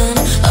jail than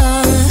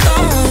alone.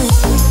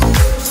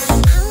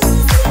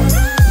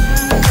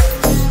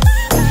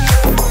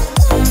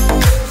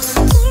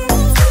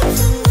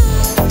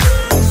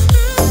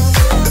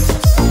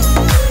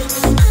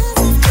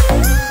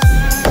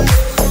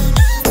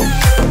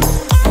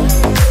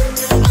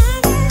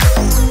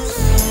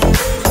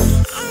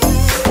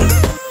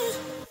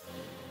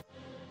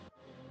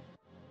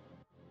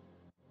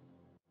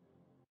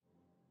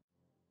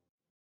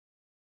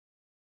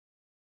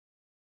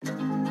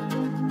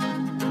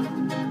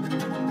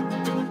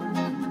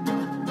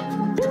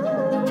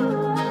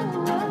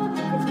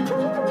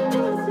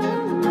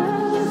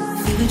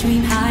 Feel the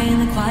dream high in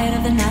the quiet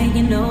of the night,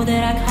 you know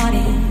that I caught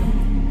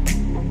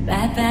it.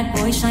 Bad, bad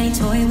boy, shiny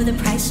toy with a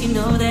price, you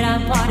know that I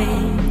bought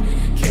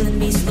it. Killing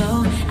me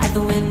slow at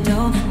the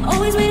window,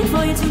 always waiting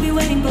for you to be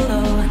waiting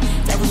below.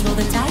 Devils roll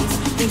the dice,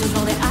 angels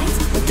roll their eyes.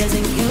 What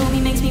doesn't kill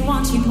me makes me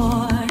want you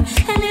more.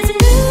 And it's a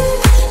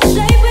new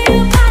shape where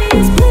your body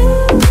is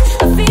blue.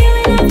 A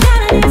feeling I've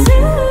got it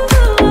too.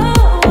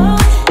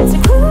 It's a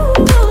cool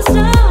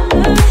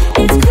summer,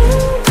 it's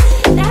cool.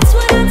 That's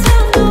what I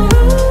tell the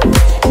room.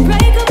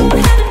 Unbreakable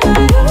heaven by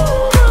you.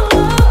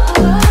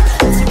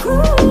 It's a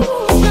cool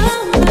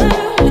summer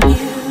with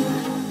you.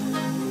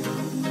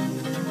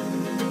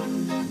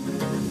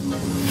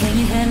 Hang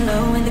your head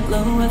low in the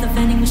glow of the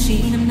vending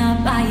machine, I'm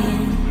not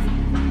buying.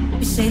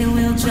 You say that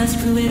we'll just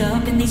screw it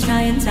up in these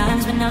trying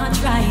times, but not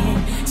trying.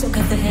 So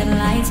cut the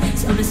headlights,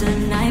 summer's a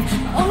knife.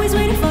 Always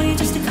waiting for you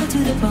just to cut to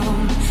the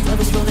bone.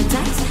 Lovers roll the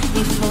dice,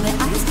 angels roll their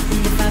eyes.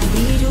 And if I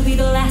bleed, you'll be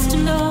the last to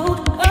know.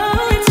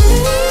 Oh, it's a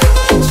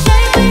new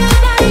shape where your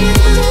body is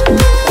blue.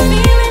 A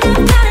feeling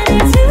I've got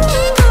it too.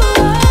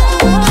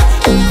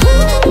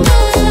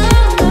 Cool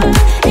summer,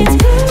 it's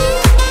cool.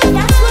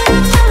 That's what I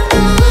tell the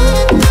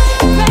room.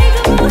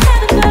 Unbreakable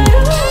heaven by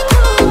you.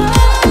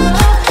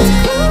 It's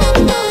a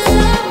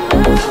cool summer.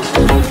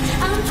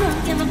 I'm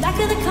drunk in the back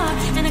of the car,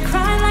 and I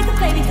cry like a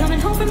baby coming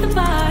home from the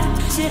bar.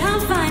 Said I'm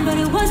fine, but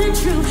it wasn't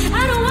true.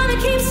 I don't wanna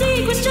keep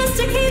secrets just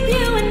to keep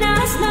you. And now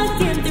I snuck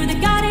in through the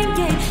garden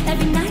gate.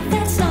 Every night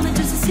that summer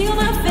just to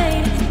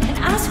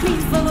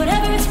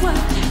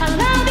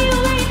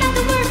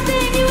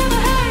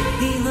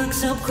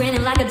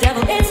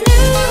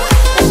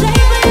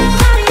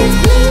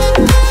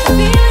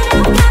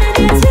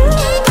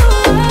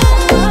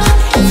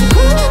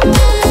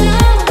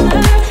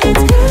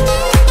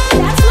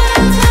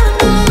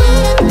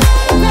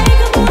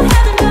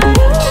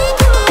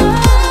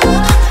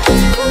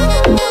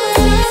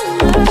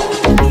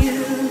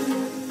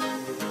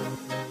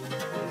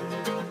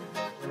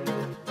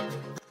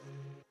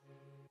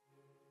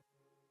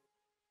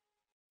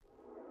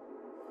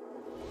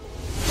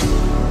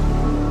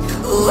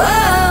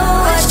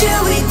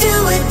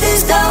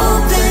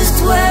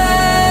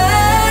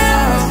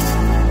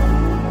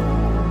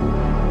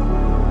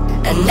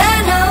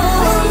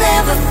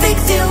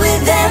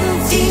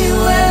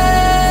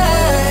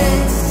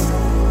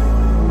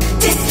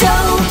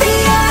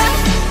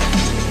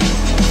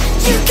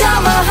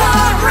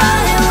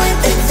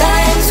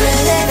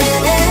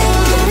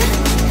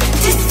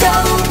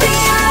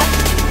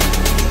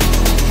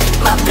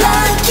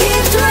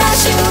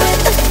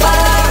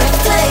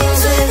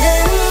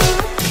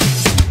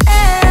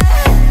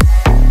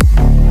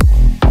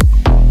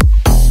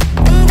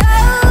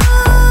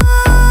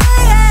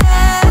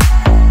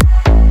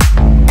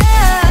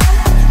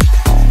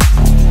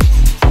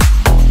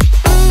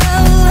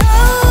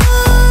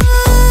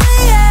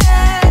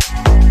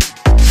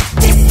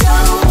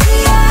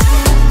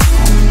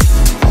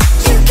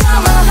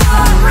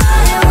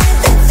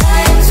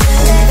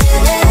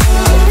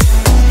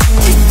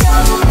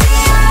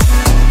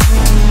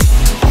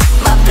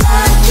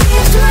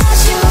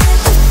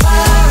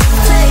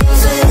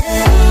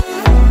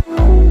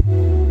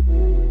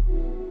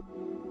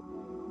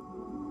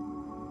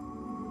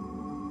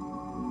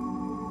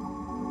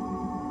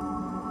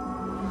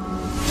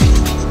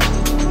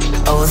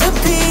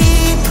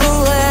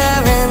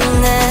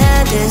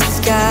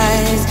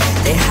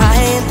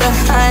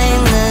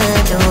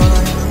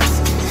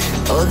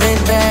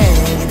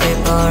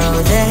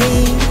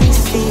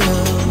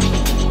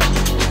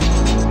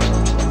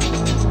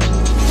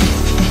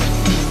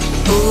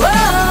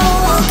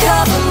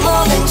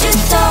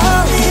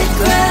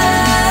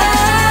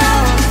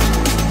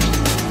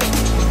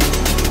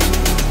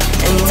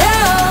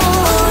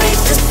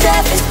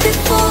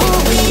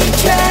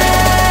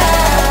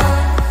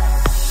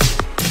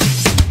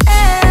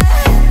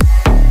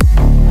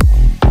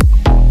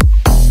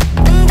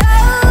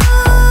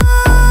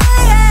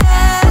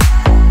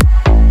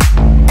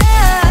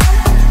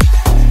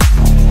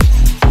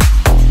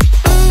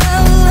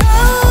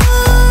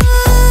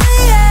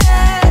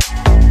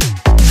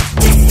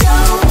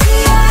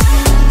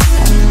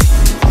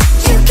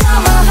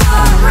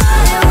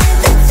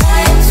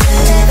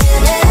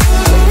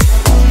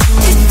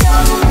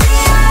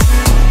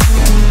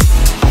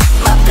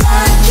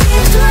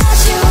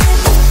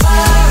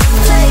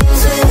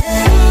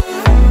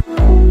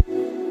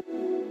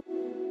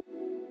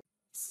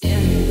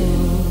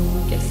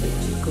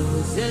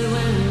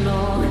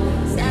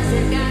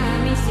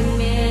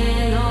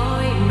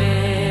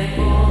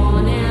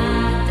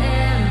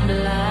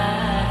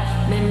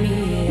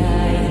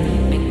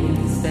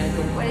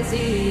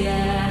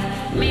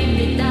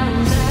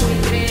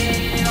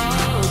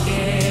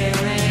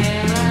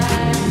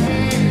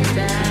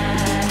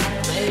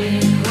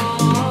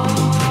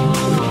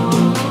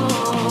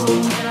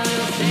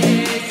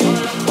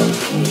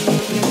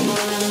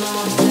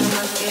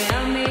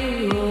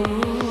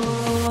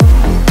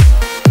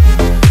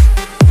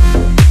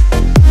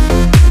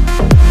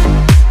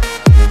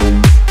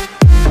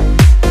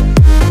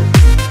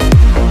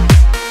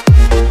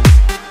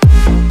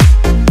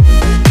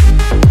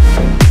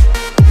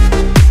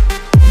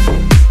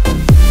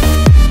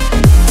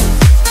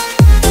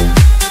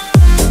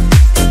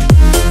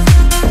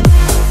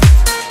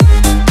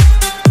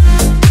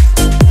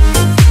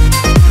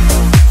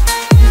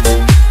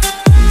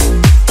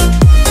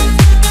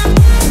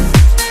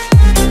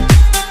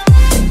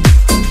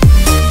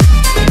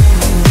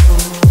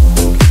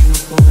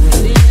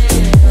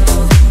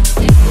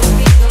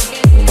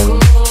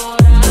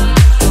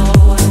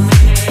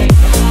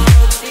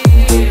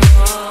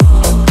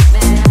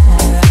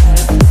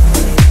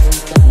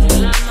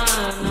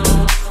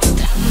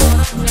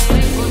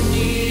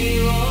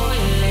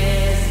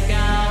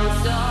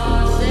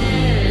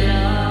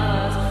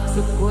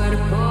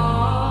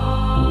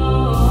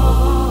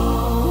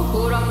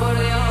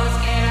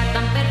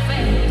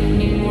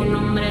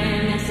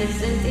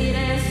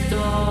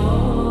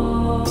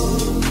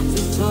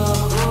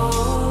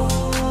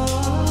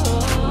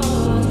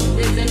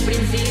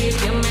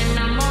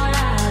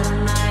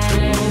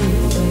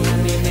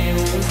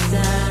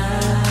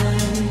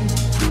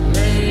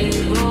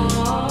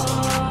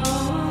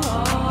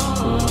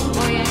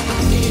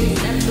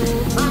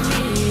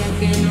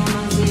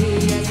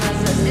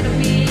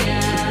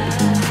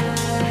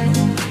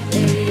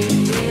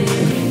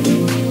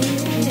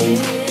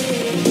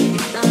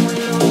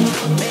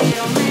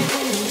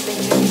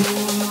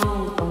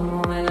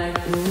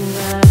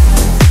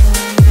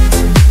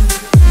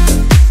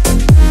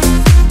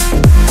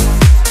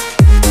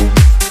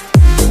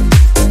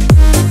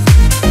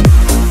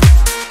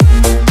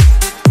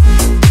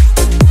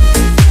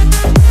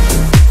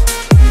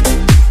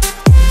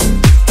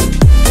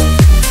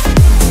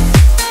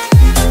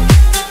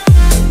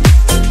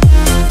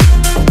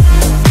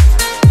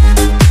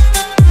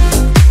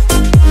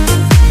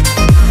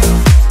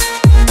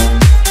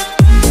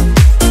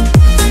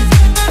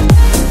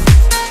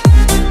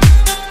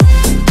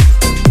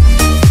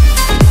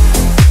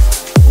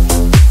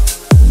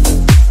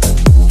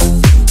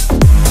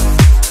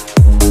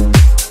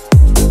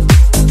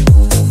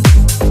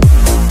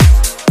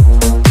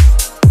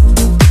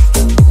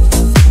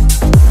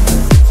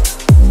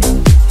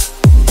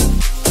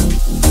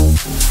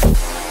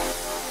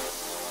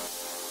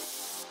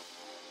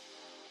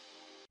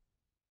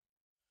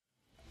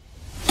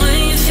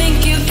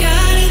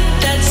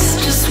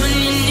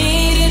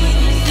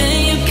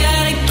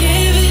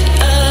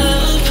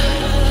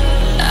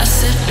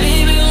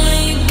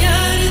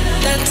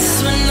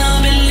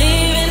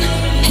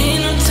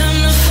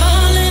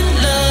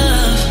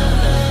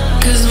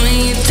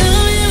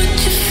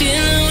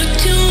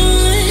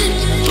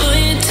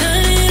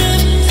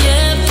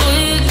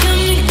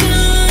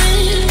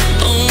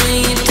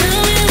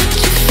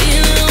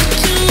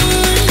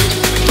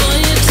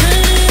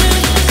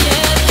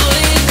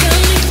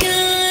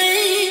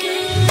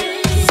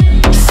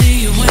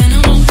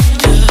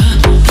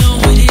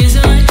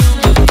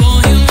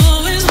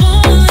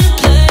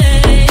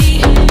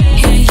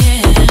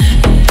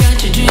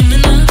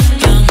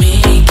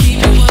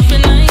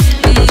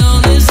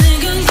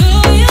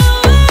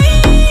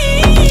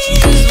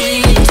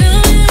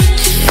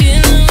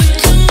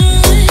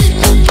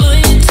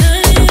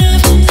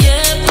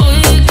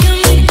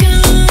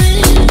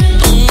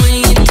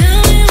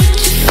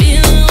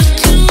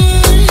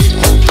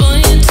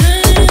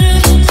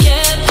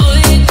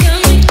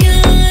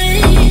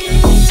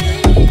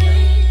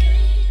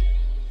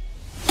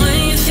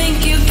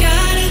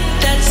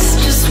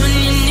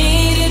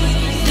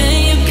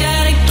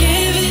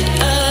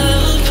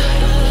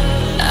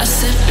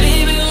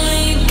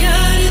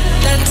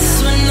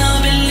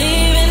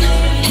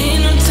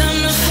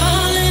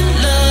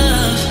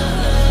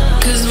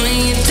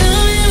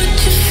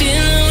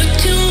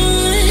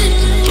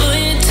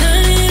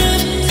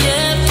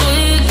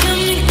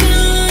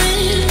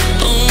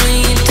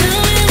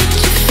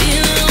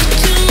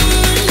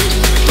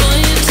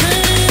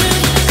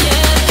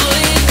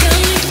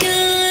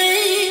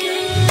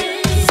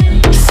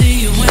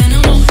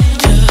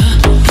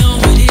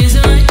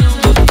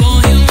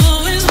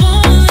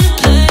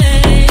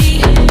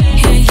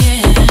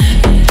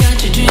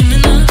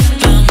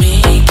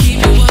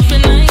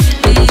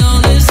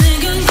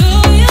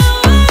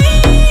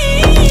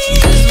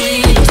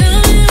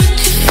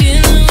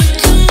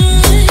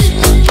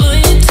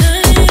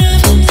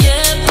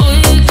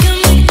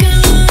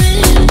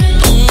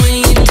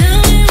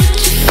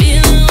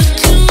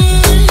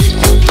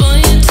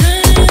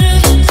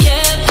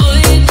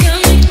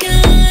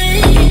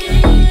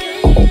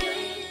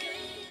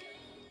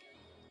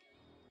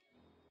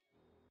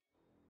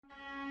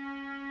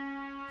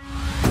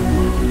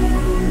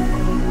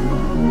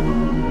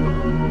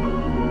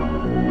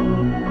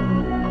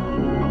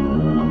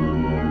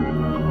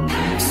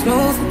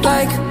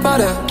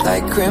butter,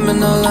 like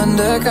criminal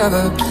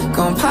undercover.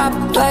 Gon' pop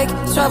like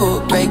trouble,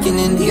 breaking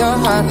into your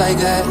heart like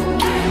that.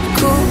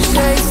 Cool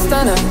shade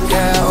stunner,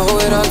 yeah, I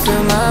owe it all to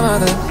my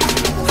mother.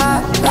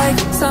 Hot like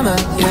summer,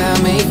 yeah,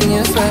 I'm making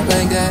you sweat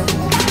like that.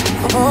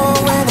 Oh,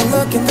 when I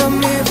look in the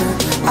mirror,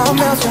 I'll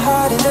melt your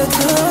heart into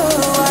two.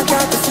 I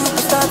got the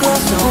superstar glow,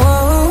 so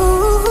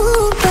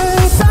oh,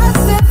 babe, side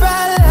step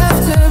right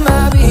left to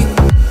my beat.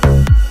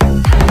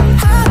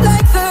 Hot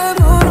like the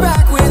moon,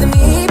 rock with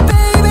me,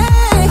 baby.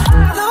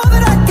 Know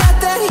that I got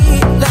that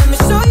heat. Let me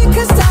show you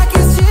 'cause talk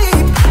is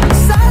cheap.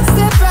 Side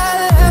step right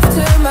left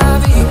to my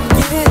beat.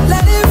 Get it,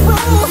 let it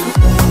roll.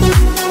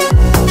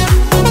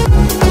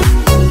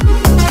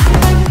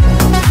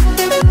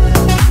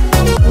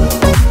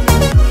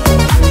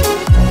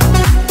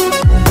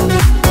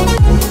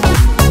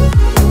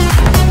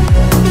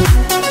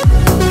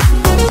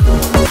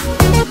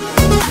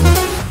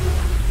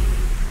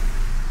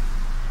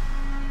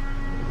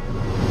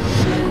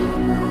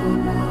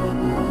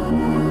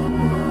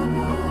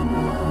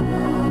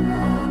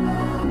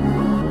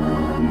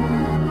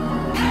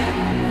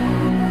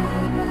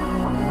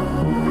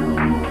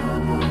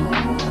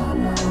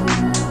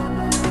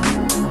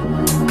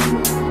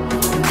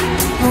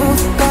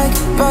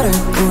 Butter,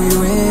 pull you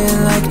in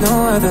like no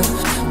other.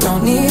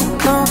 Don't need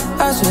no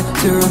usher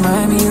to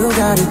remind me you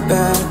got it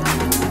bad.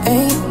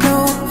 Ain't no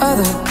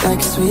other that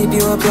can sweep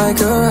you up like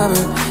a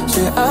rubber.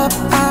 Straight up,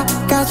 I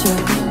got you,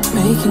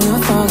 making you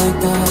fall like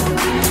that.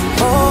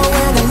 Oh,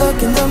 when I look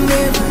in the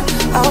mirror,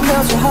 I'll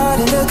melt your heart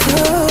into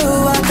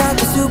two. I got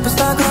the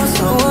superstar glow,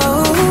 so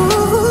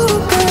oh,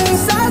 babe,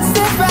 side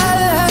step right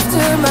left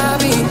to my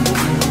beat.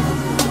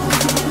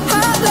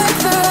 Hot like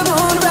the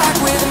moon, rock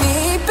with me.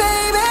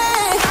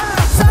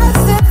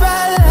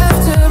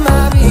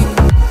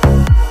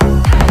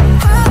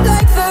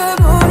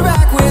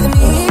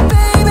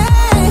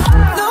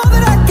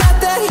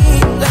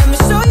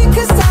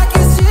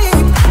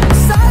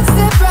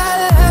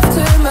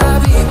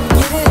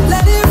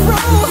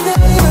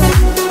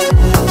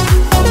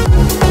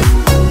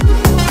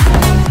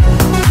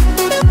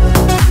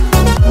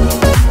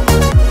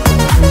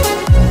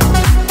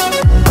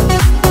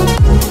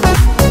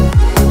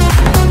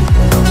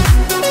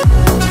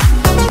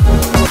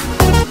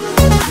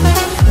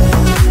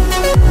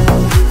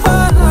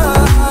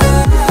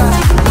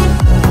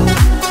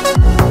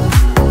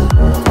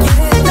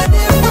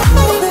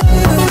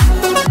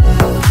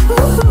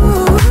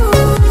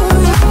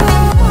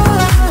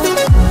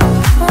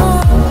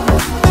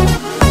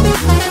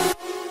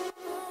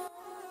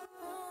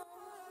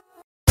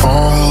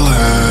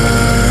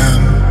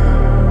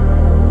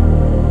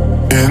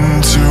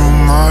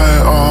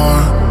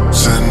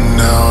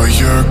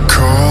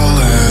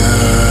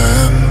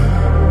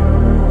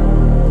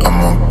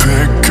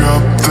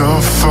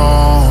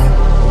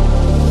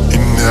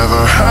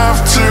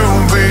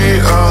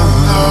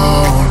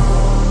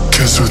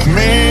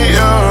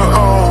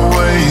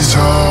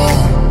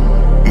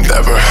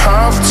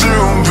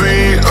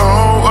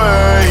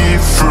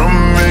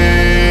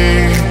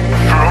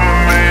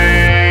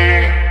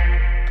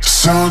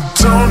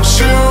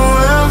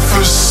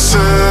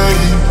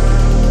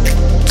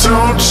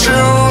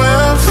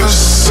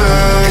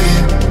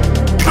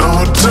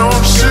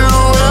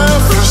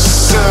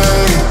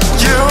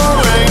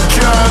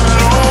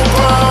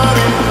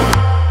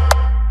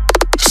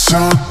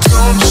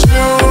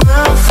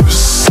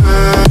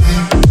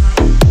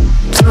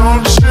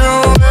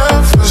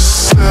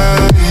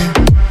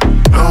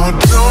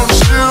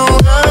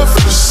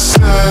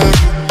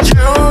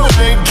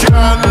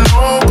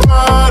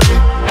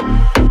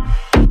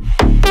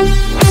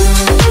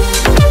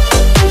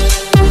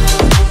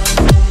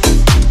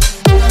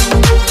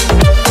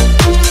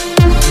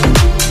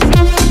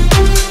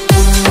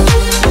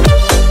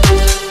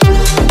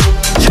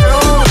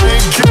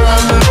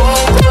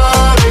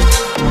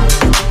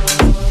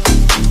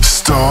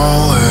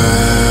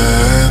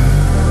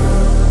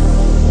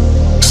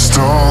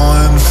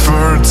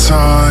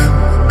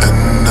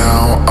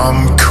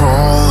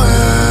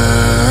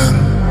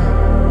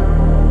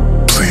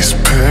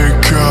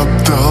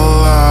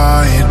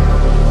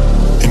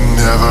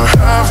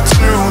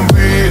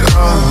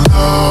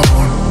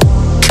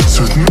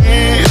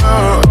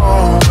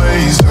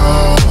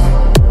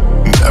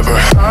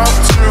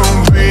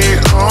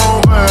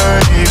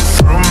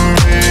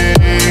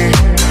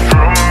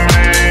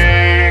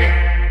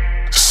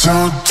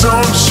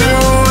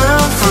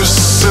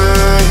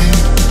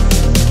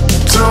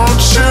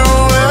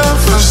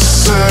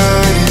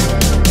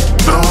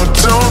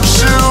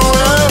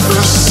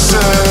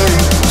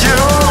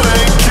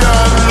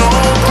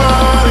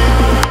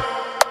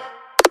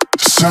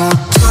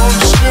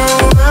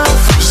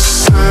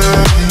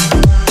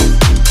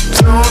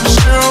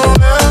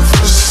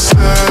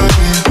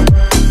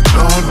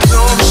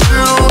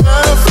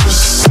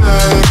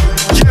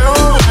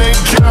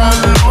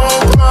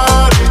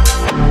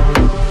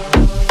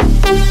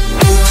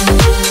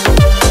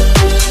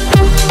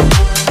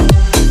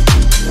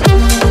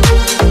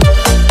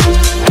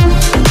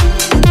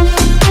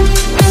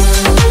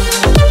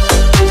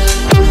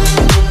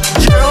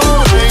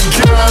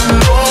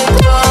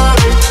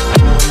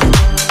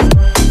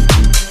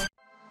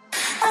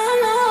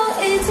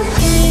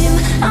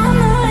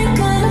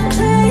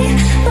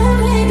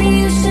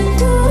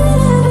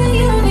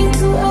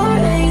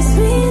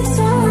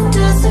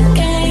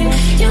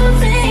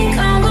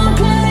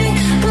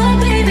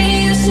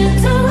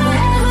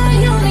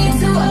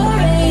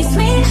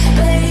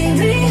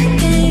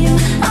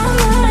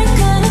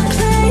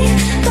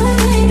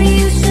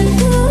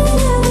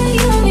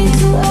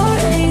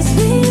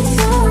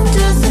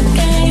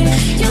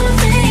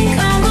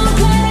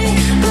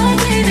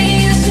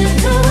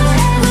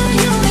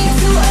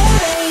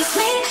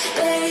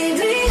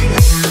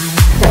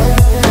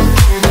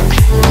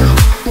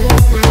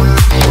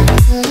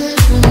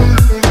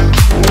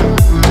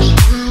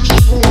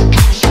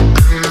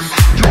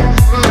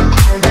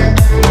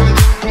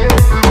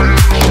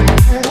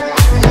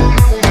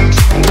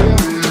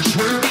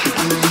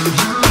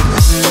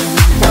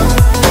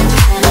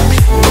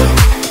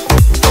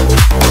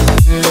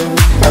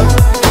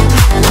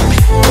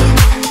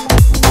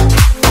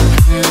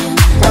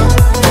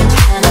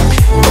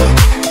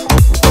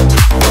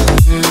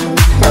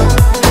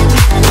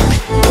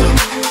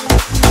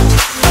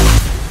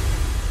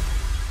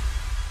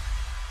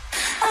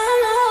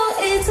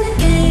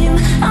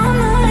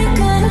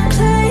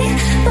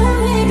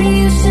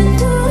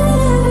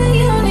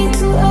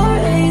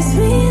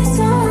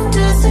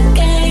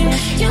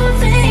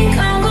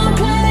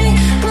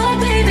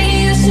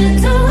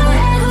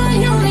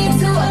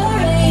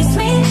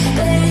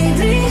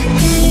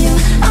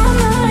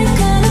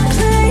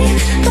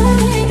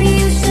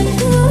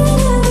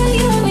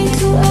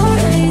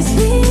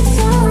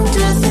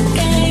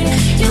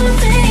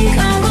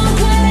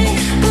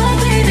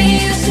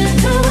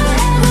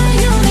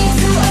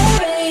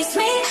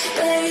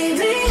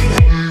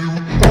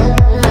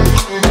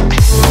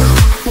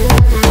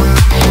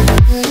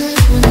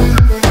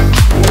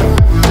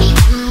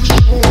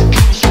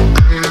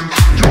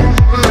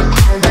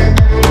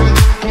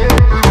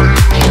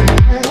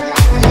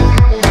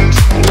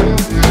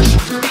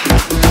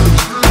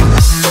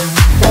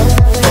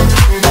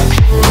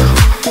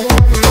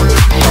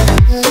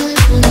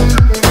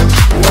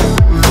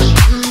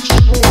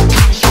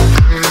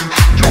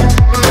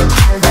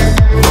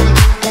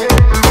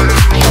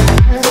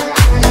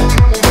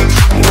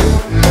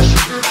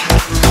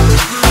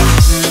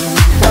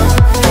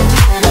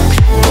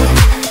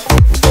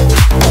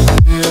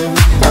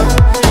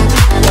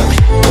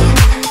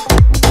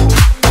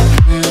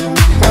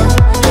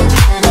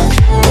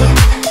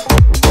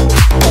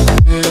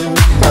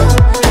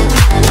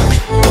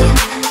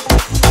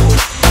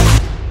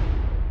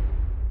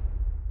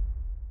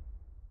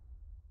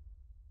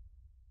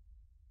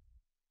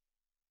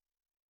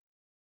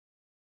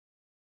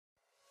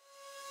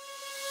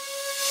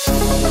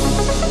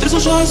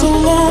 shy, so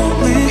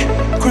lonely,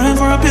 crying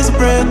for a piece of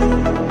bread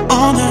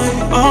all night,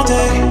 all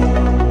day.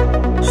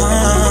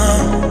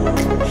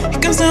 He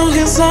can sell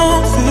his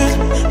outfit,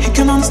 he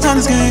can understand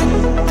his game.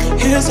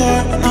 His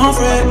heart not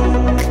afraid.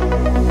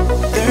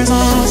 There's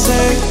no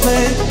safe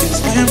place,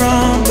 he's playing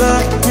round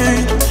back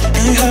rain,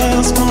 and he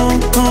has gone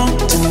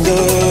to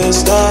the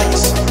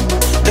stars.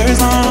 There's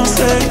no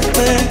safe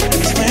place,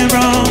 he's playing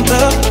round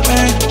back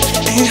rain,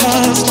 and he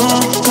has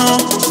gone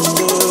to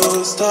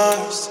the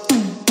stars.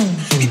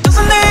 He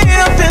doesn't need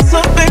a piece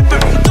of paper,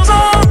 he doesn't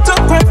want to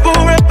cry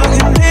forever. He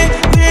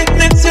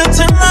needs you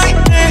tonight,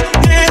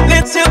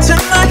 needs you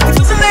tonight. He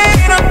doesn't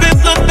need a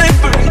piece of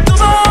paper, he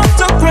doesn't want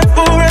to cry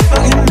forever.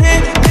 He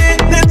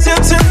needs you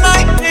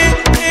tonight,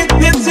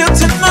 needs you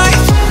tonight.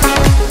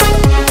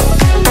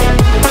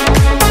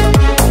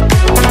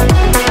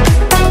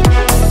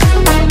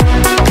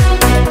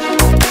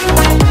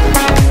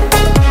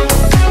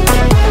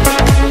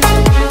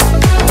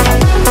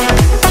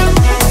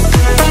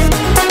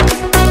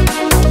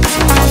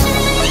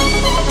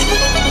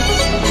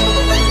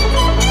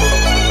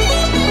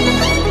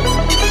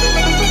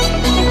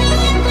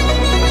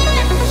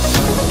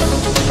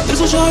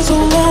 Shy, so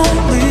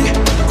lonely,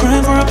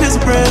 crying for a piece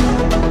of bread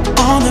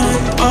all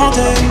night, all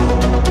day.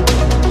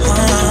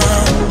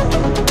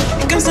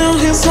 He can sell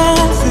his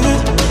outfit,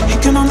 he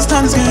can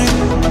understand his game.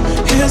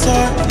 His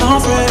heart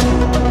not afraid.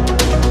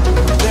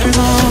 There's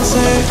no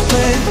safe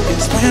place,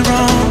 he's playing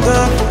round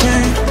the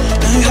rain,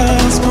 and he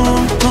has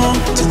gone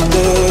to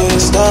the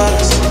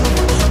stars.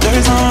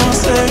 There's no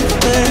safe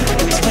place,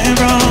 he's playing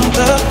round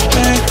the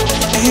rain,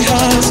 and he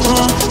has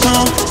gone to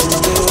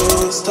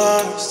the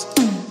stars.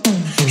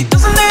 He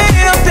doesn't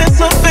need a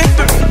piece of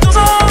paper, he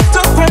doesn't want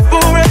to cry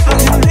forever.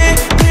 He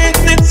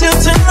needs you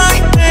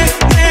tonight,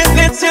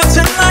 needs you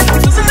tonight. He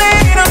doesn't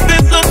need a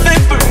piece of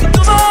paper, he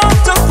doesn't want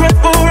to cry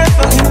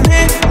forever.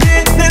 He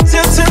needs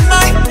you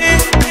tonight,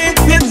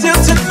 needs you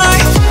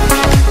tonight.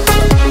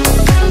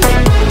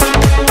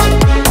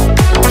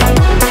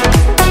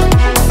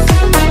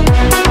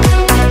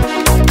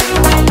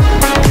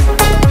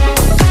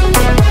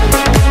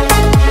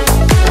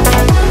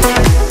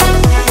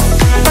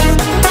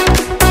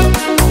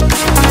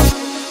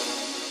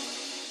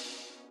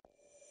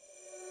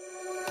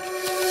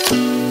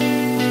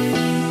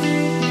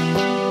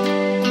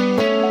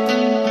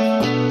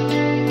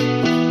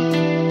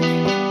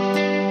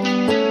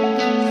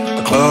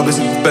 Club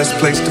isn't the best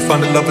place to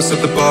find the lovers, so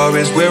the bar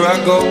is where I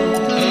go.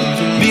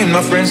 Me and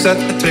my friends at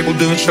the table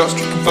doing shots,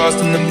 drinking fast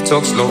and then we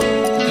talk slow.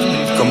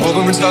 Come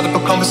over and start up a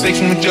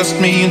conversation with just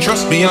me, and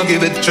trust me, I'll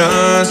give it a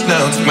chance.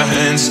 Now take my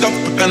hand, stop,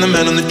 and the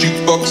man on the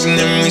jukebox, and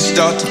then we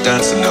start to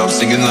dance. And now I'm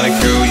singing like,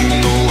 girl, you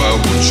know I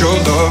want your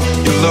love.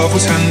 Your love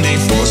was handmade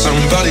for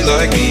somebody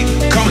like me.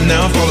 Come on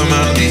now, follow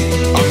my lead.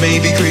 I may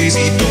be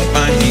crazy, don't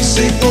mind me.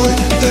 Say, boy,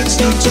 let's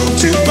not talk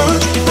too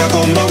much. Grab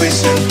on my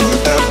waist and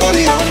put that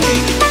body on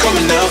me. Come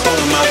on now,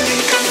 follow my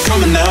lead.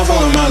 Come on now,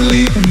 follow my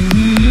lead.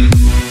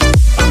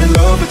 I'm in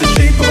love with the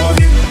shape of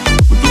you.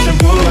 We push and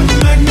pull like a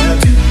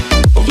magnet do.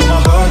 Although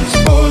my heart is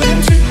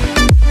falling too.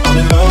 I'm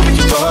in love with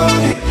your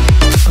body.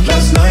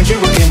 Last night you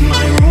were in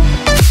my room,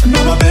 and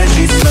now my bed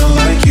sheets smell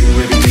like you.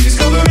 Every day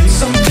discovering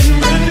something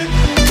brand new.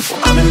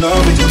 I'm in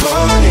love with your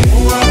body.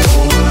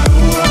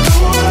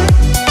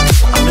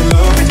 I'm in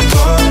love with your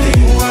body.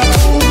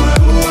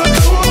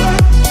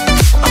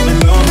 I'm in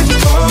love with your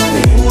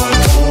body.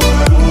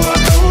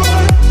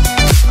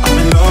 I'm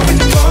in love with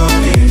your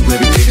body.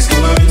 Every day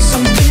discovering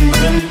something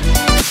brand new.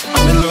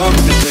 I'm in love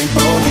with the shape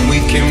of you.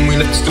 Weekend, we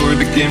let the story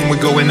begin.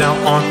 We're going out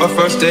on our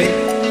first date.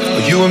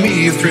 You and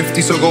me are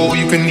thrifty, so go all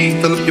you can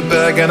eat. Fill up your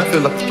bag and I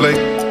fill up the plate.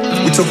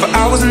 We talk for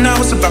hours and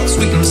hours about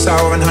sweet and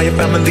sour and how your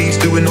family's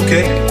doing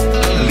okay.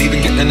 And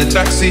leaving, getting in a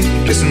taxi,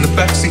 place in the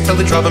backseat, tell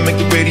the driver make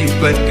the radio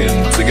play.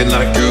 And singing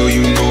like, girl,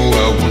 you know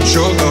I want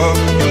your love.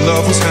 Your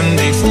love was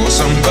handmade for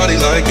somebody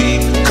like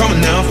me. Come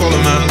on now, follow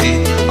my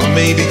lead. I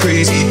may be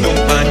crazy, don't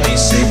mind me.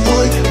 Say,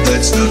 boy,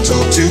 let's not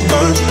talk too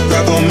much.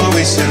 Grab on my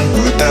waist and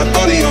put that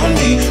body on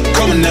me.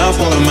 Come on now,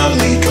 follow my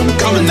lead.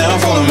 Come on now,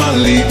 follow my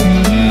lead.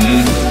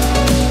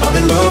 I'm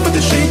in love with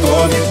the shape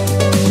of you.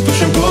 We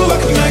push and pull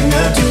like a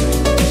magnet do.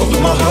 Although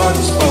my heart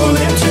is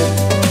falling too.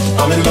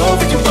 I'm in love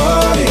with your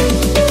body.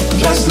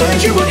 Last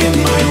night you were in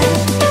my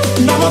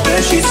room, now my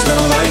bed sheets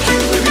smell like you.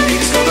 Every day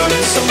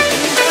discovering something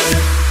brand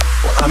new.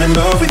 I'm in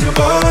love with your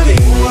body.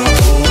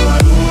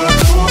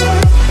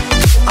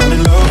 I'm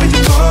in love with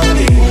your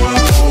body.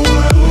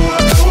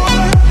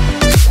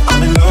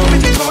 I'm in love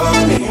with your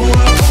body.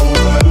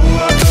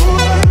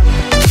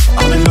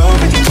 I'm in love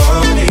with your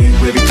body.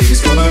 Every day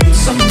discovering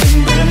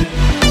something brand new.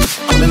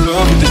 I'm in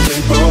love with the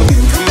shape of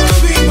you. Come on,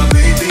 be my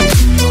baby.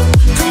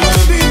 Come on,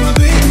 be my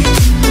baby.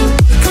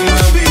 Come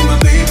on, be my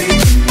baby.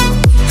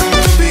 Come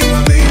on, be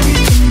my baby.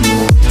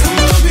 Come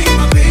on, be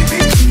my baby.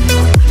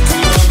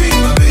 Come on, be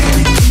my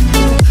baby.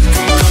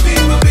 Come on, be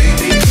my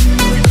baby.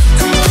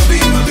 Come on, be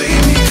my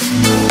baby.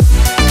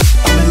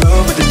 I'm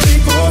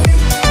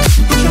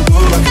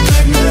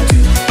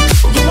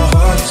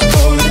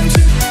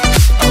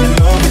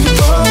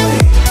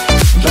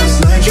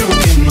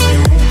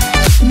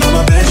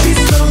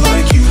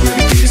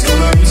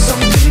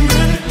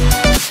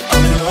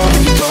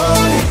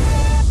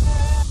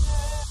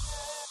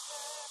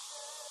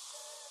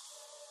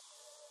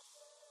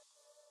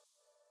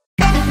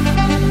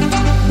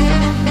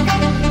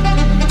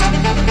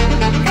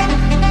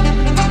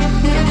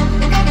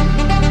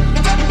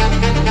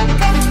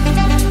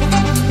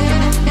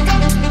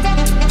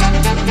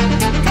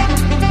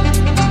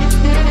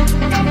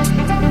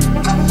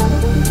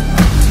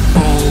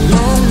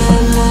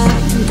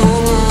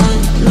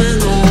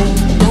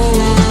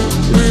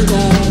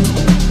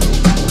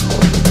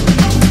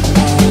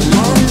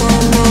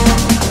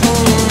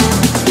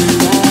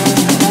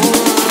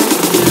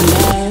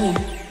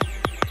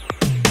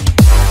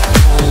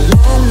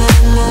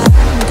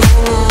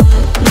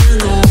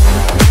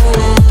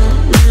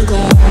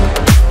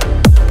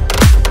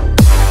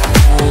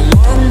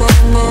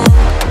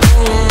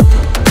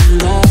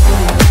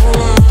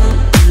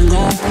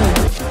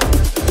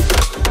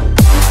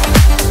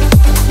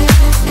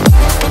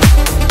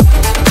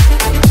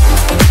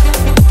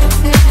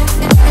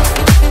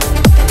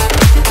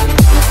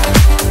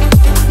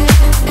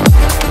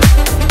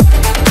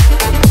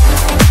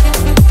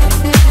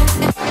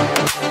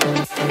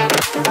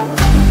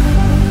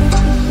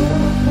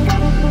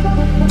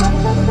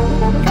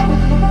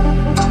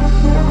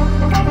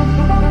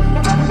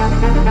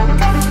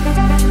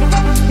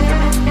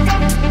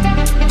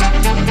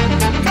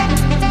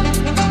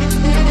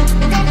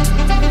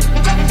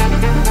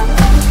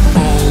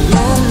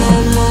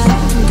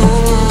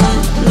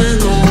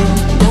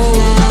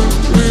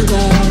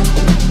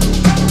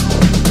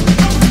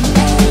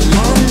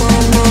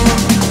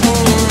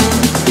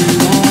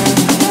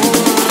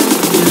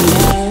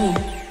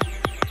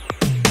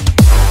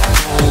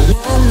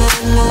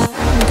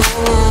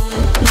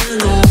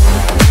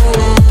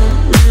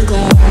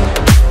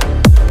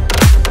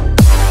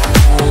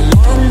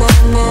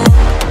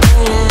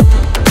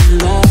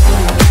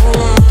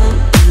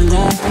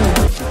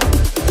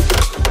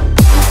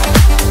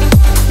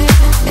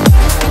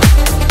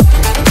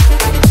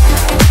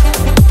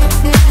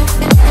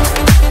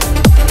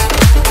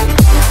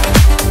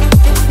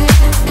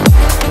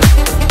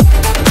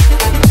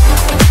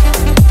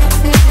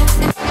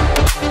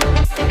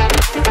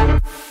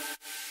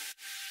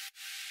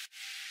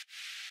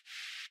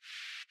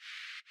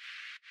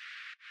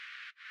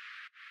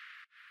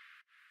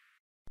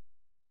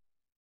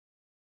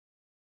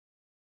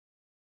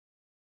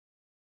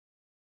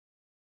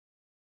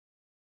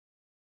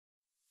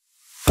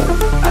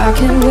I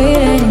can't wait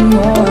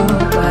anymore.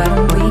 Why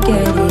don't we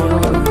get it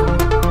on?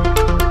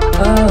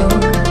 Oh,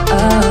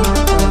 oh,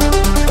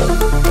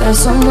 oh. There's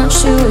so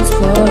much to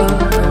explore,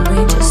 and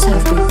we just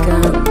have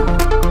begun.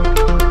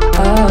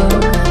 Oh,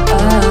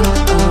 oh,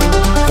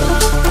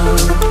 oh,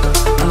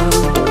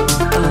 oh,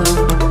 oh,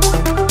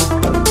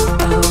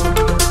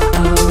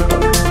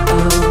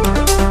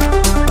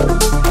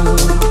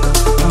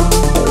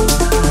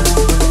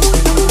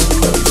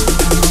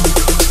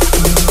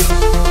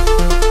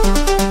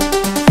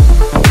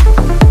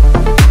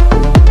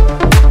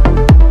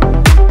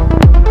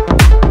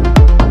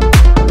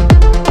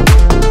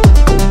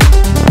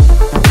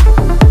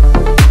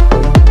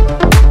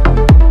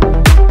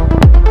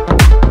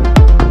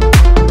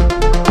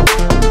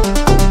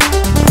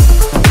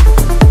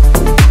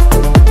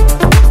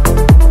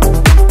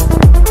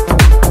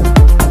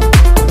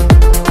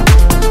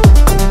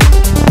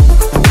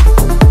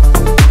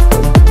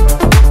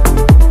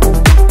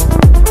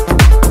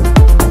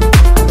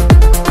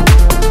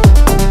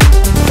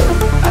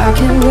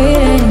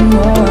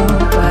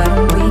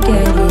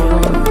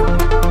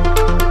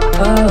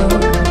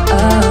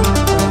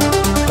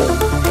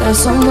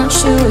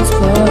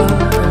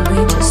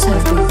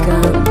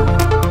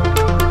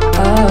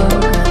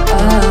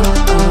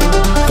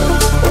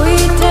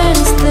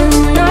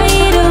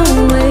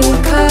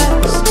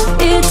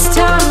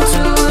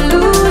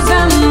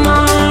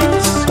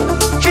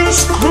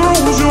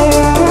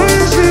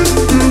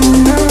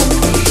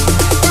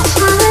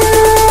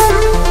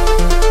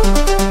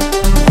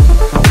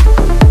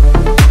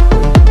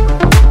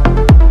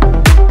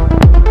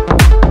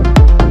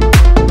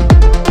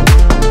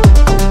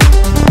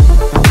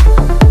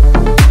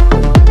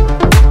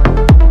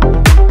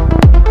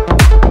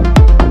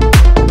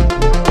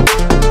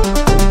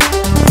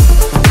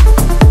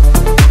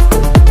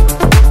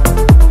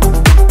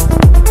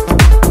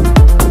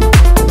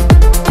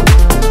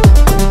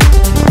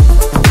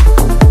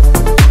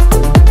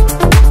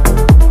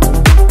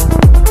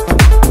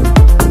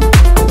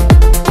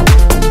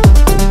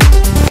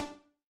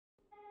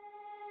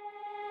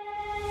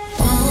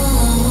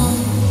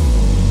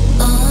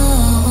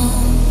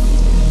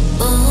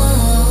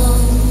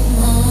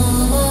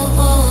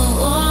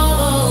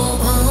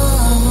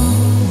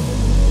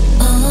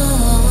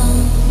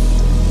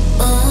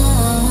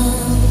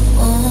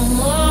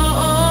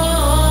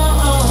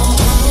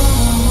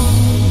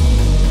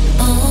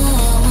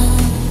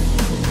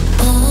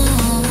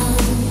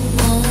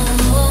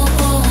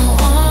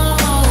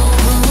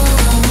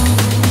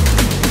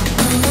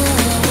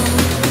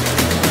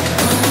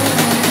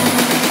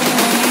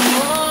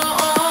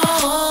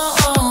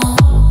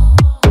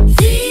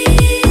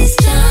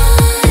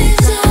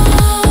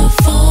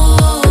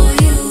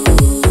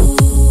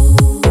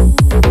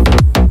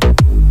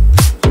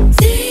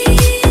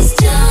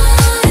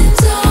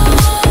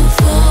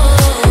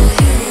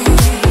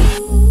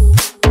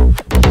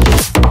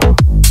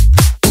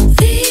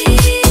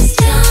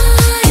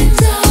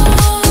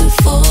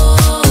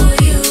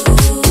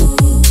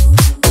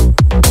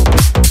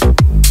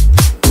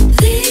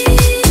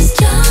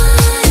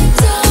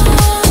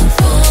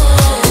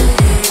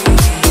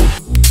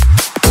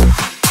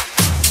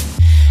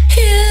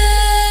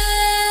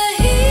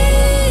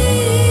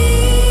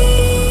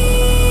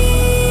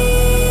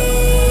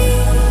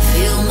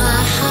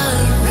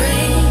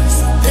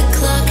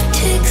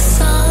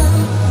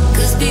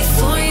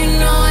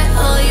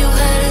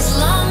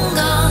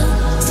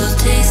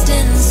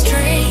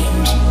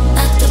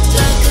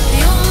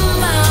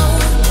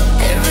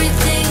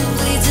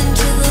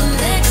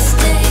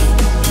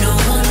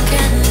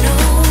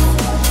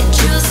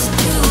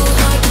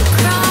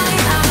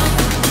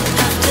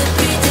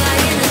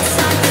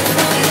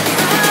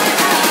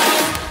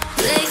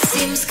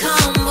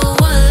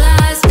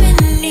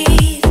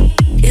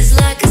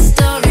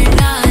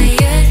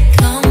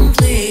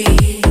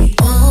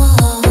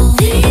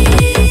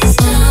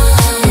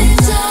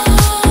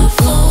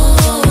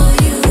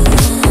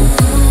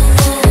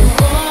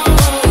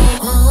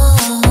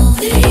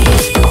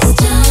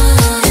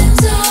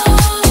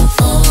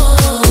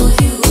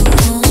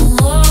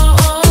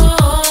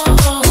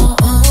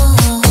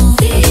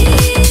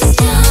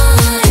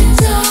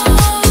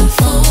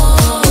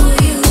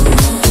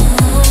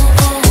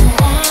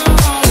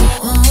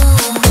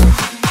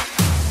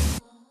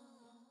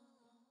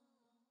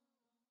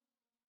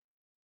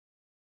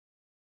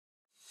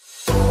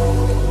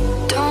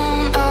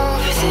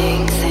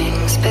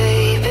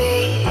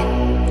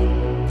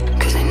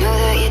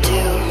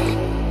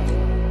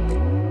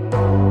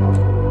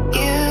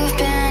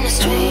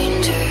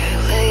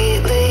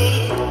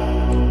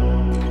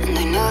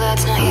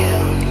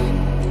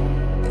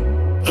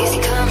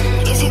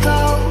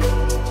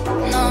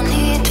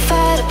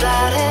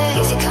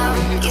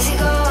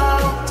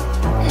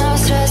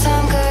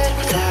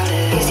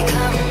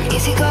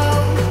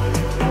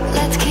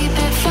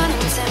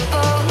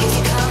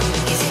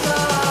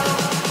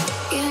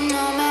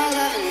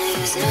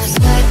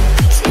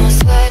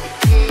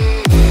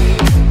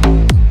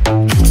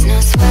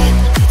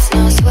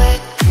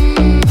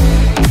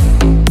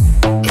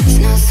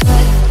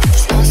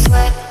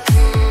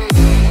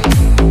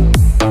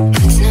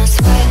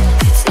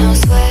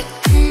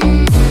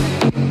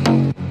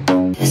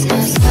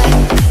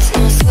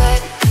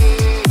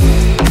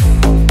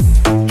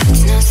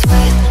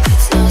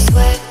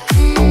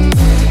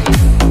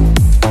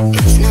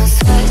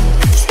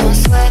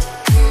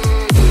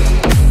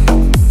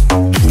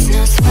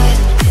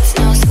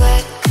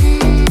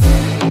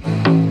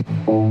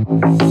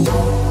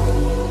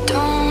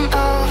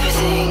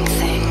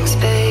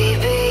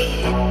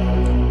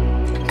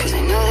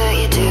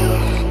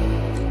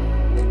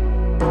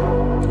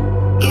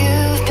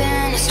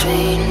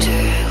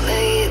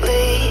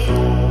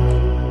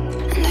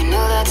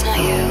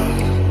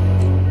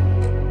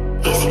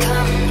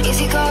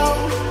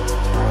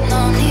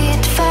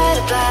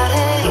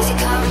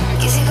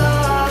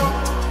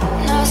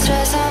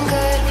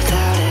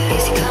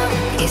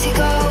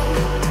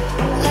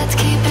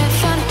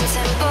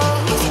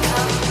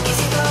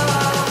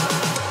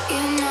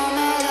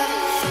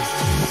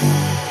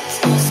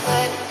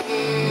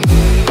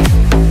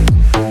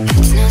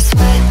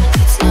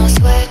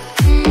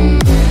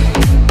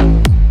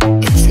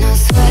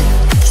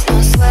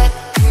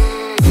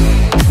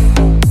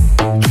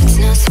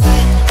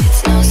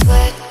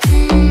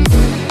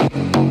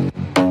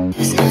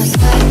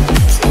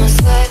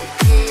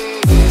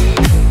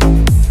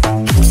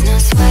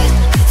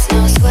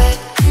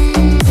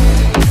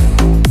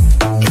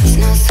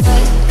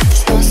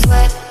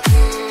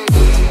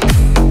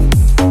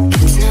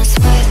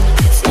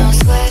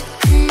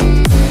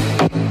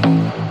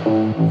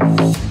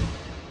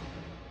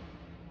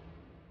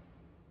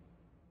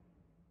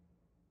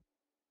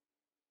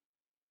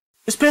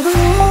 been a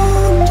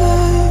long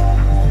day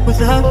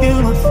without you,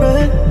 my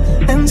friend,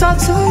 and I'll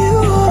tell you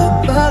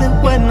all about it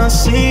when I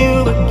see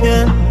you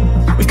again.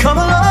 We've come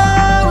a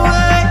long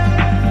way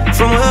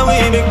from where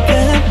we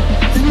began,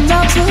 and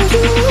I'll tell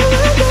you all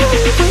about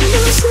it when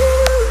I see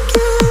you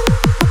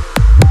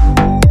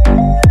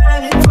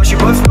again. First you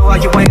both know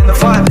how you weigh in the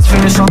fire. Let's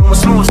finish strong and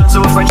smooth. Turn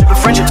to a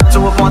friendship turns to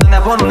a bond, and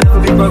that bond will never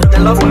be broken.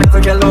 That love will never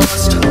get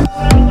lost.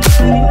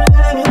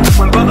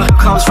 When brotherhood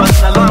comes first,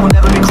 and that line will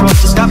never be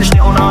crossed. Established it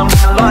on our own in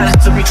a line,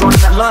 to be drawn in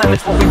that line.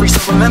 It's what we reach,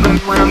 so remember me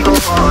when I'm gone.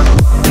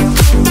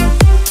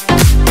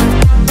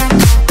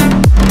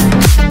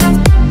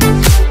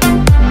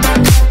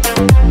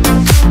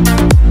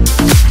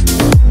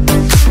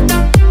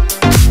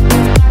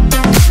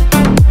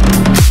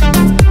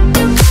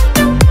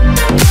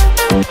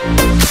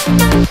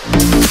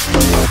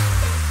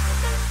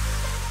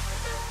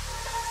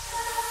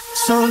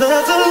 So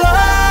let the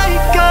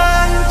light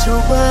guide your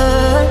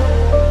way,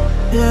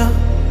 yeah.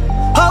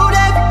 Hold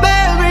every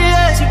memory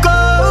as you go,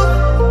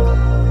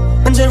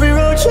 and every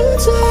road you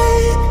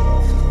take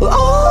will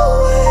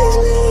always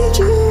lead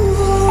you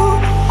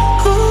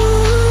home.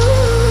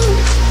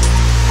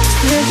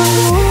 Never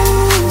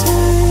one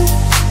day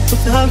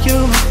without you,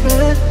 my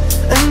friend,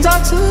 and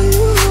I'll tell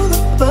you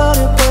all about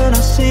it when I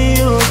see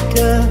you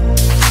again.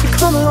 We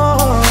come a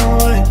long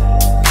way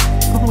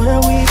from where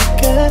we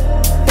began,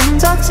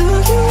 and I'll tell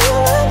you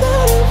all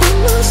about it when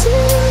I see you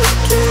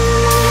again.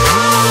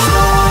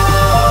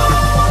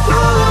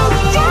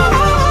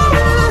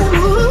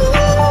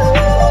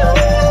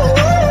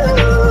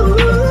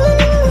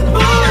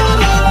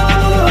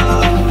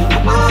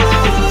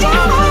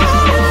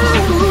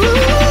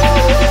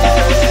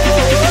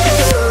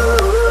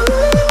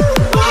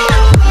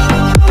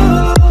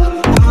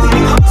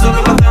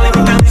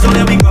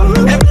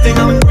 Everything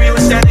I'm agree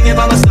with standing here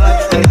by my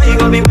side, and now you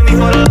gon' be with me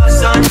for the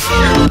last time.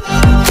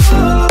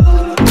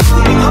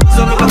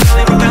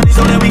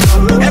 So there we go.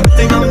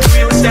 Everything I'm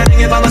agree with standing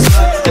here by my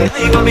side, and now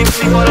you gon' be with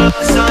me for the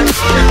last time.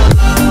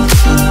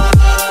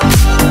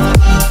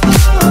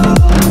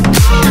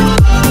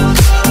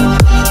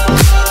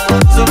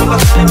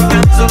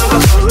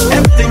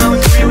 Everything I'm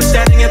agree with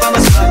standing here by my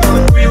side. I'm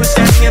agree with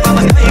standing here by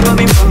my side. Now you gon'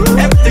 be with me.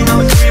 Everything I'm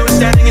agree with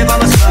standing here by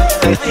my side,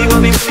 and now you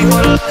gon' be with me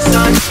for the last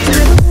time.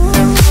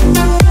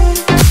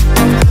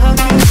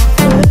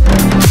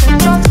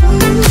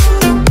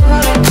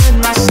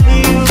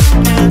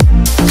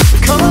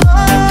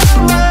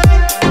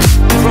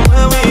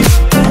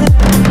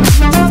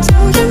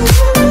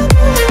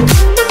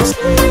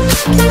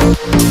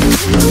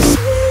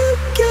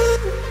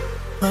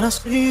 When I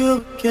see you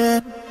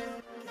again.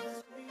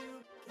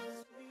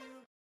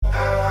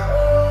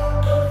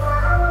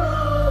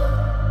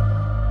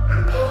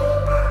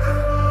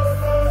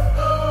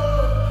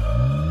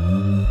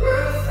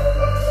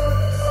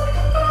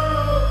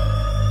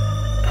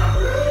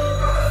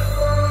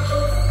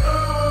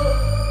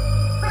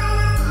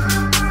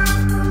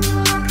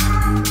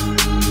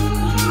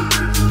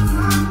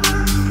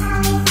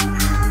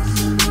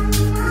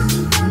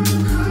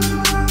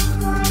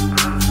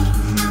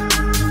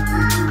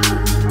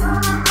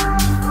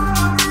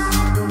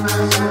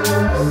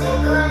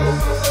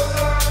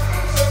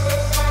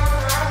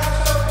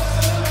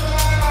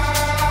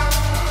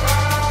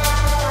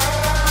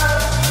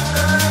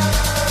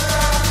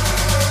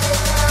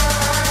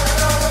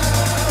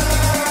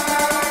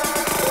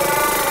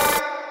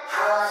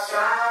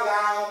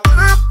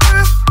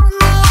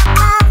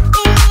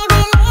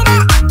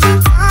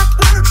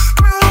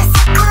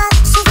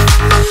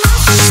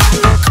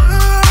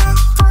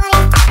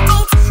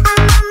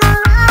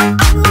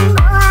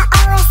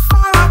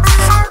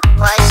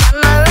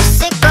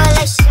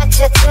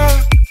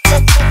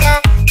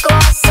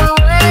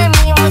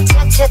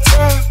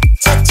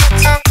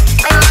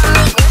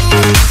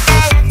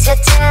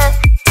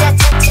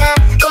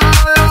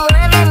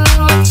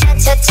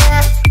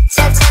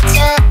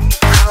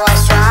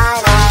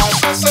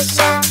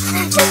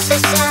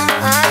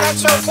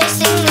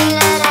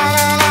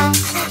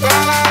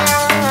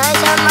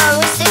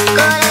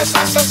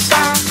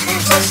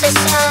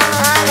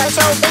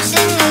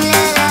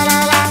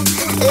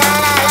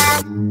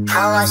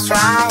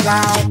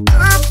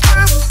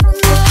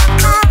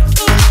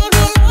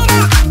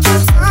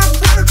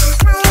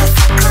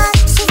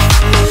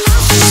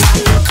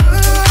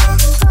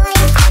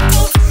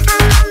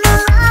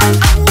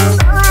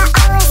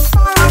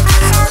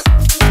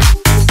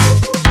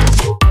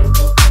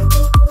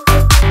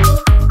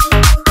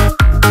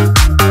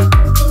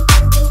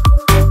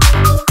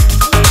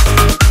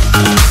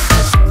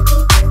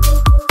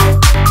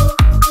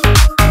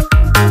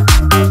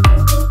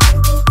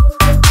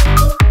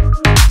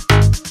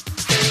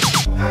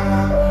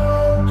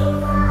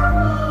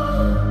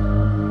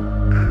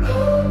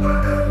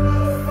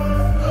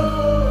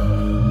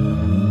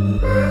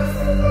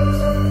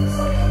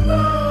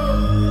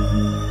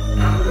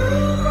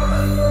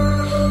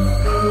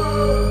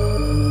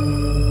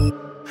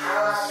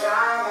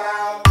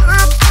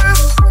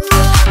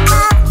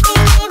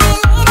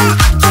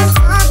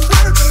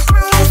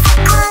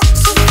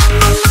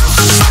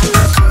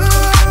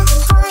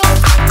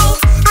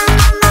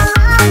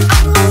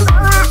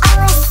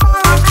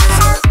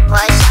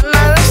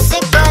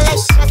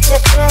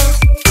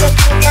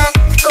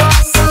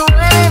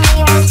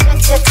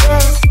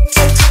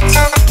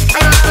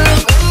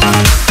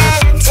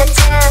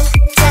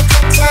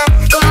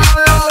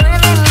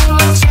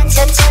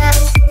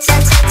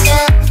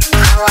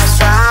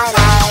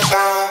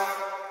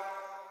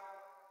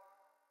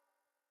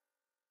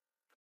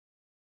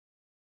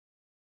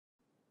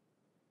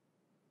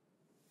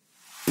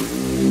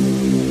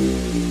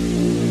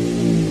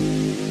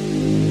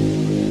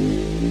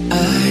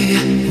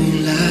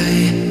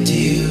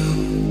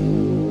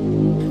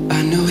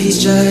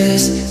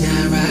 just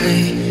not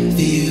right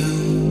for you.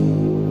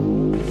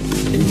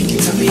 And you can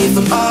tell me if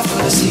I'm off,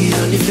 but I see it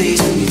on your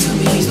face when you tell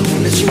me he's the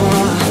one that you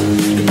want.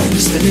 And when you're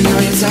spending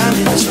all your time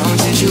in this wrong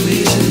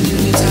situation,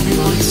 you tell me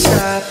why to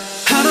stop.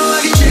 I know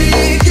I can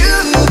treat you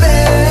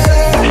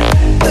better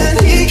than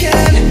he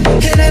can.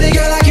 Can any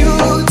girl like you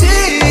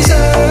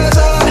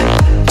deserves a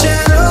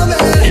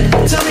gentleman?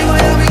 Tell me why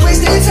I'll be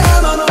wasting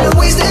time. I know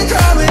you're wasting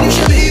crime when you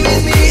should be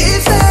with me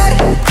instead.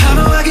 I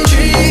know I can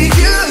treat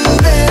you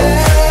better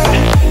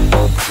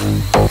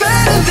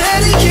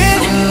than he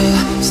can.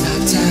 Well,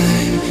 stop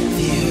time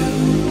for you.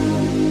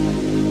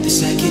 The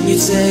second you'd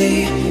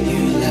say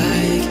you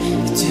like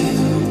to.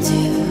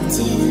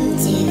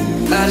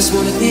 I just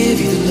wanna give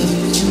you the love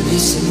that you're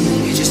missing.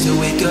 Maybe just to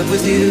wake up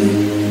with you.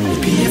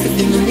 It'd be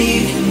everything I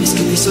need. This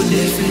could be so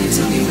different.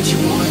 Tell me what you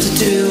want to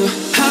do.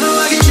 I know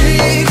I can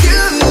treat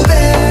you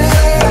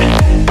better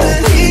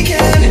than he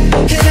can.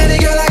 Can any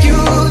girl like you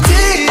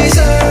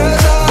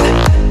deserves a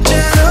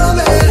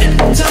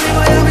gentleman? Tell me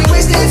why I'll be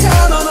wasting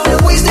time. I know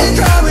you're wasting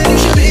crime when you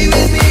should be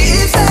with me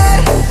instead.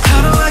 I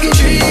know I can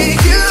treat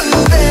you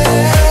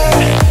better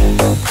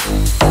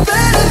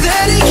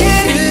than he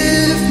can.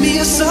 Give me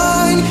a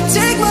sign,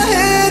 take my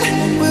hand,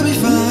 we'll be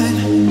fine.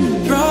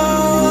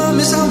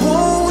 Promise I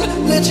won't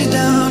let you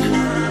down.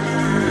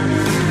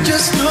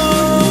 Just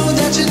know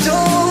that you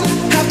don't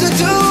have to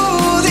do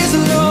this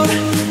alone.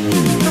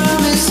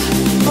 Promise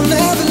I'll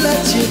never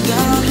let you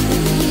down.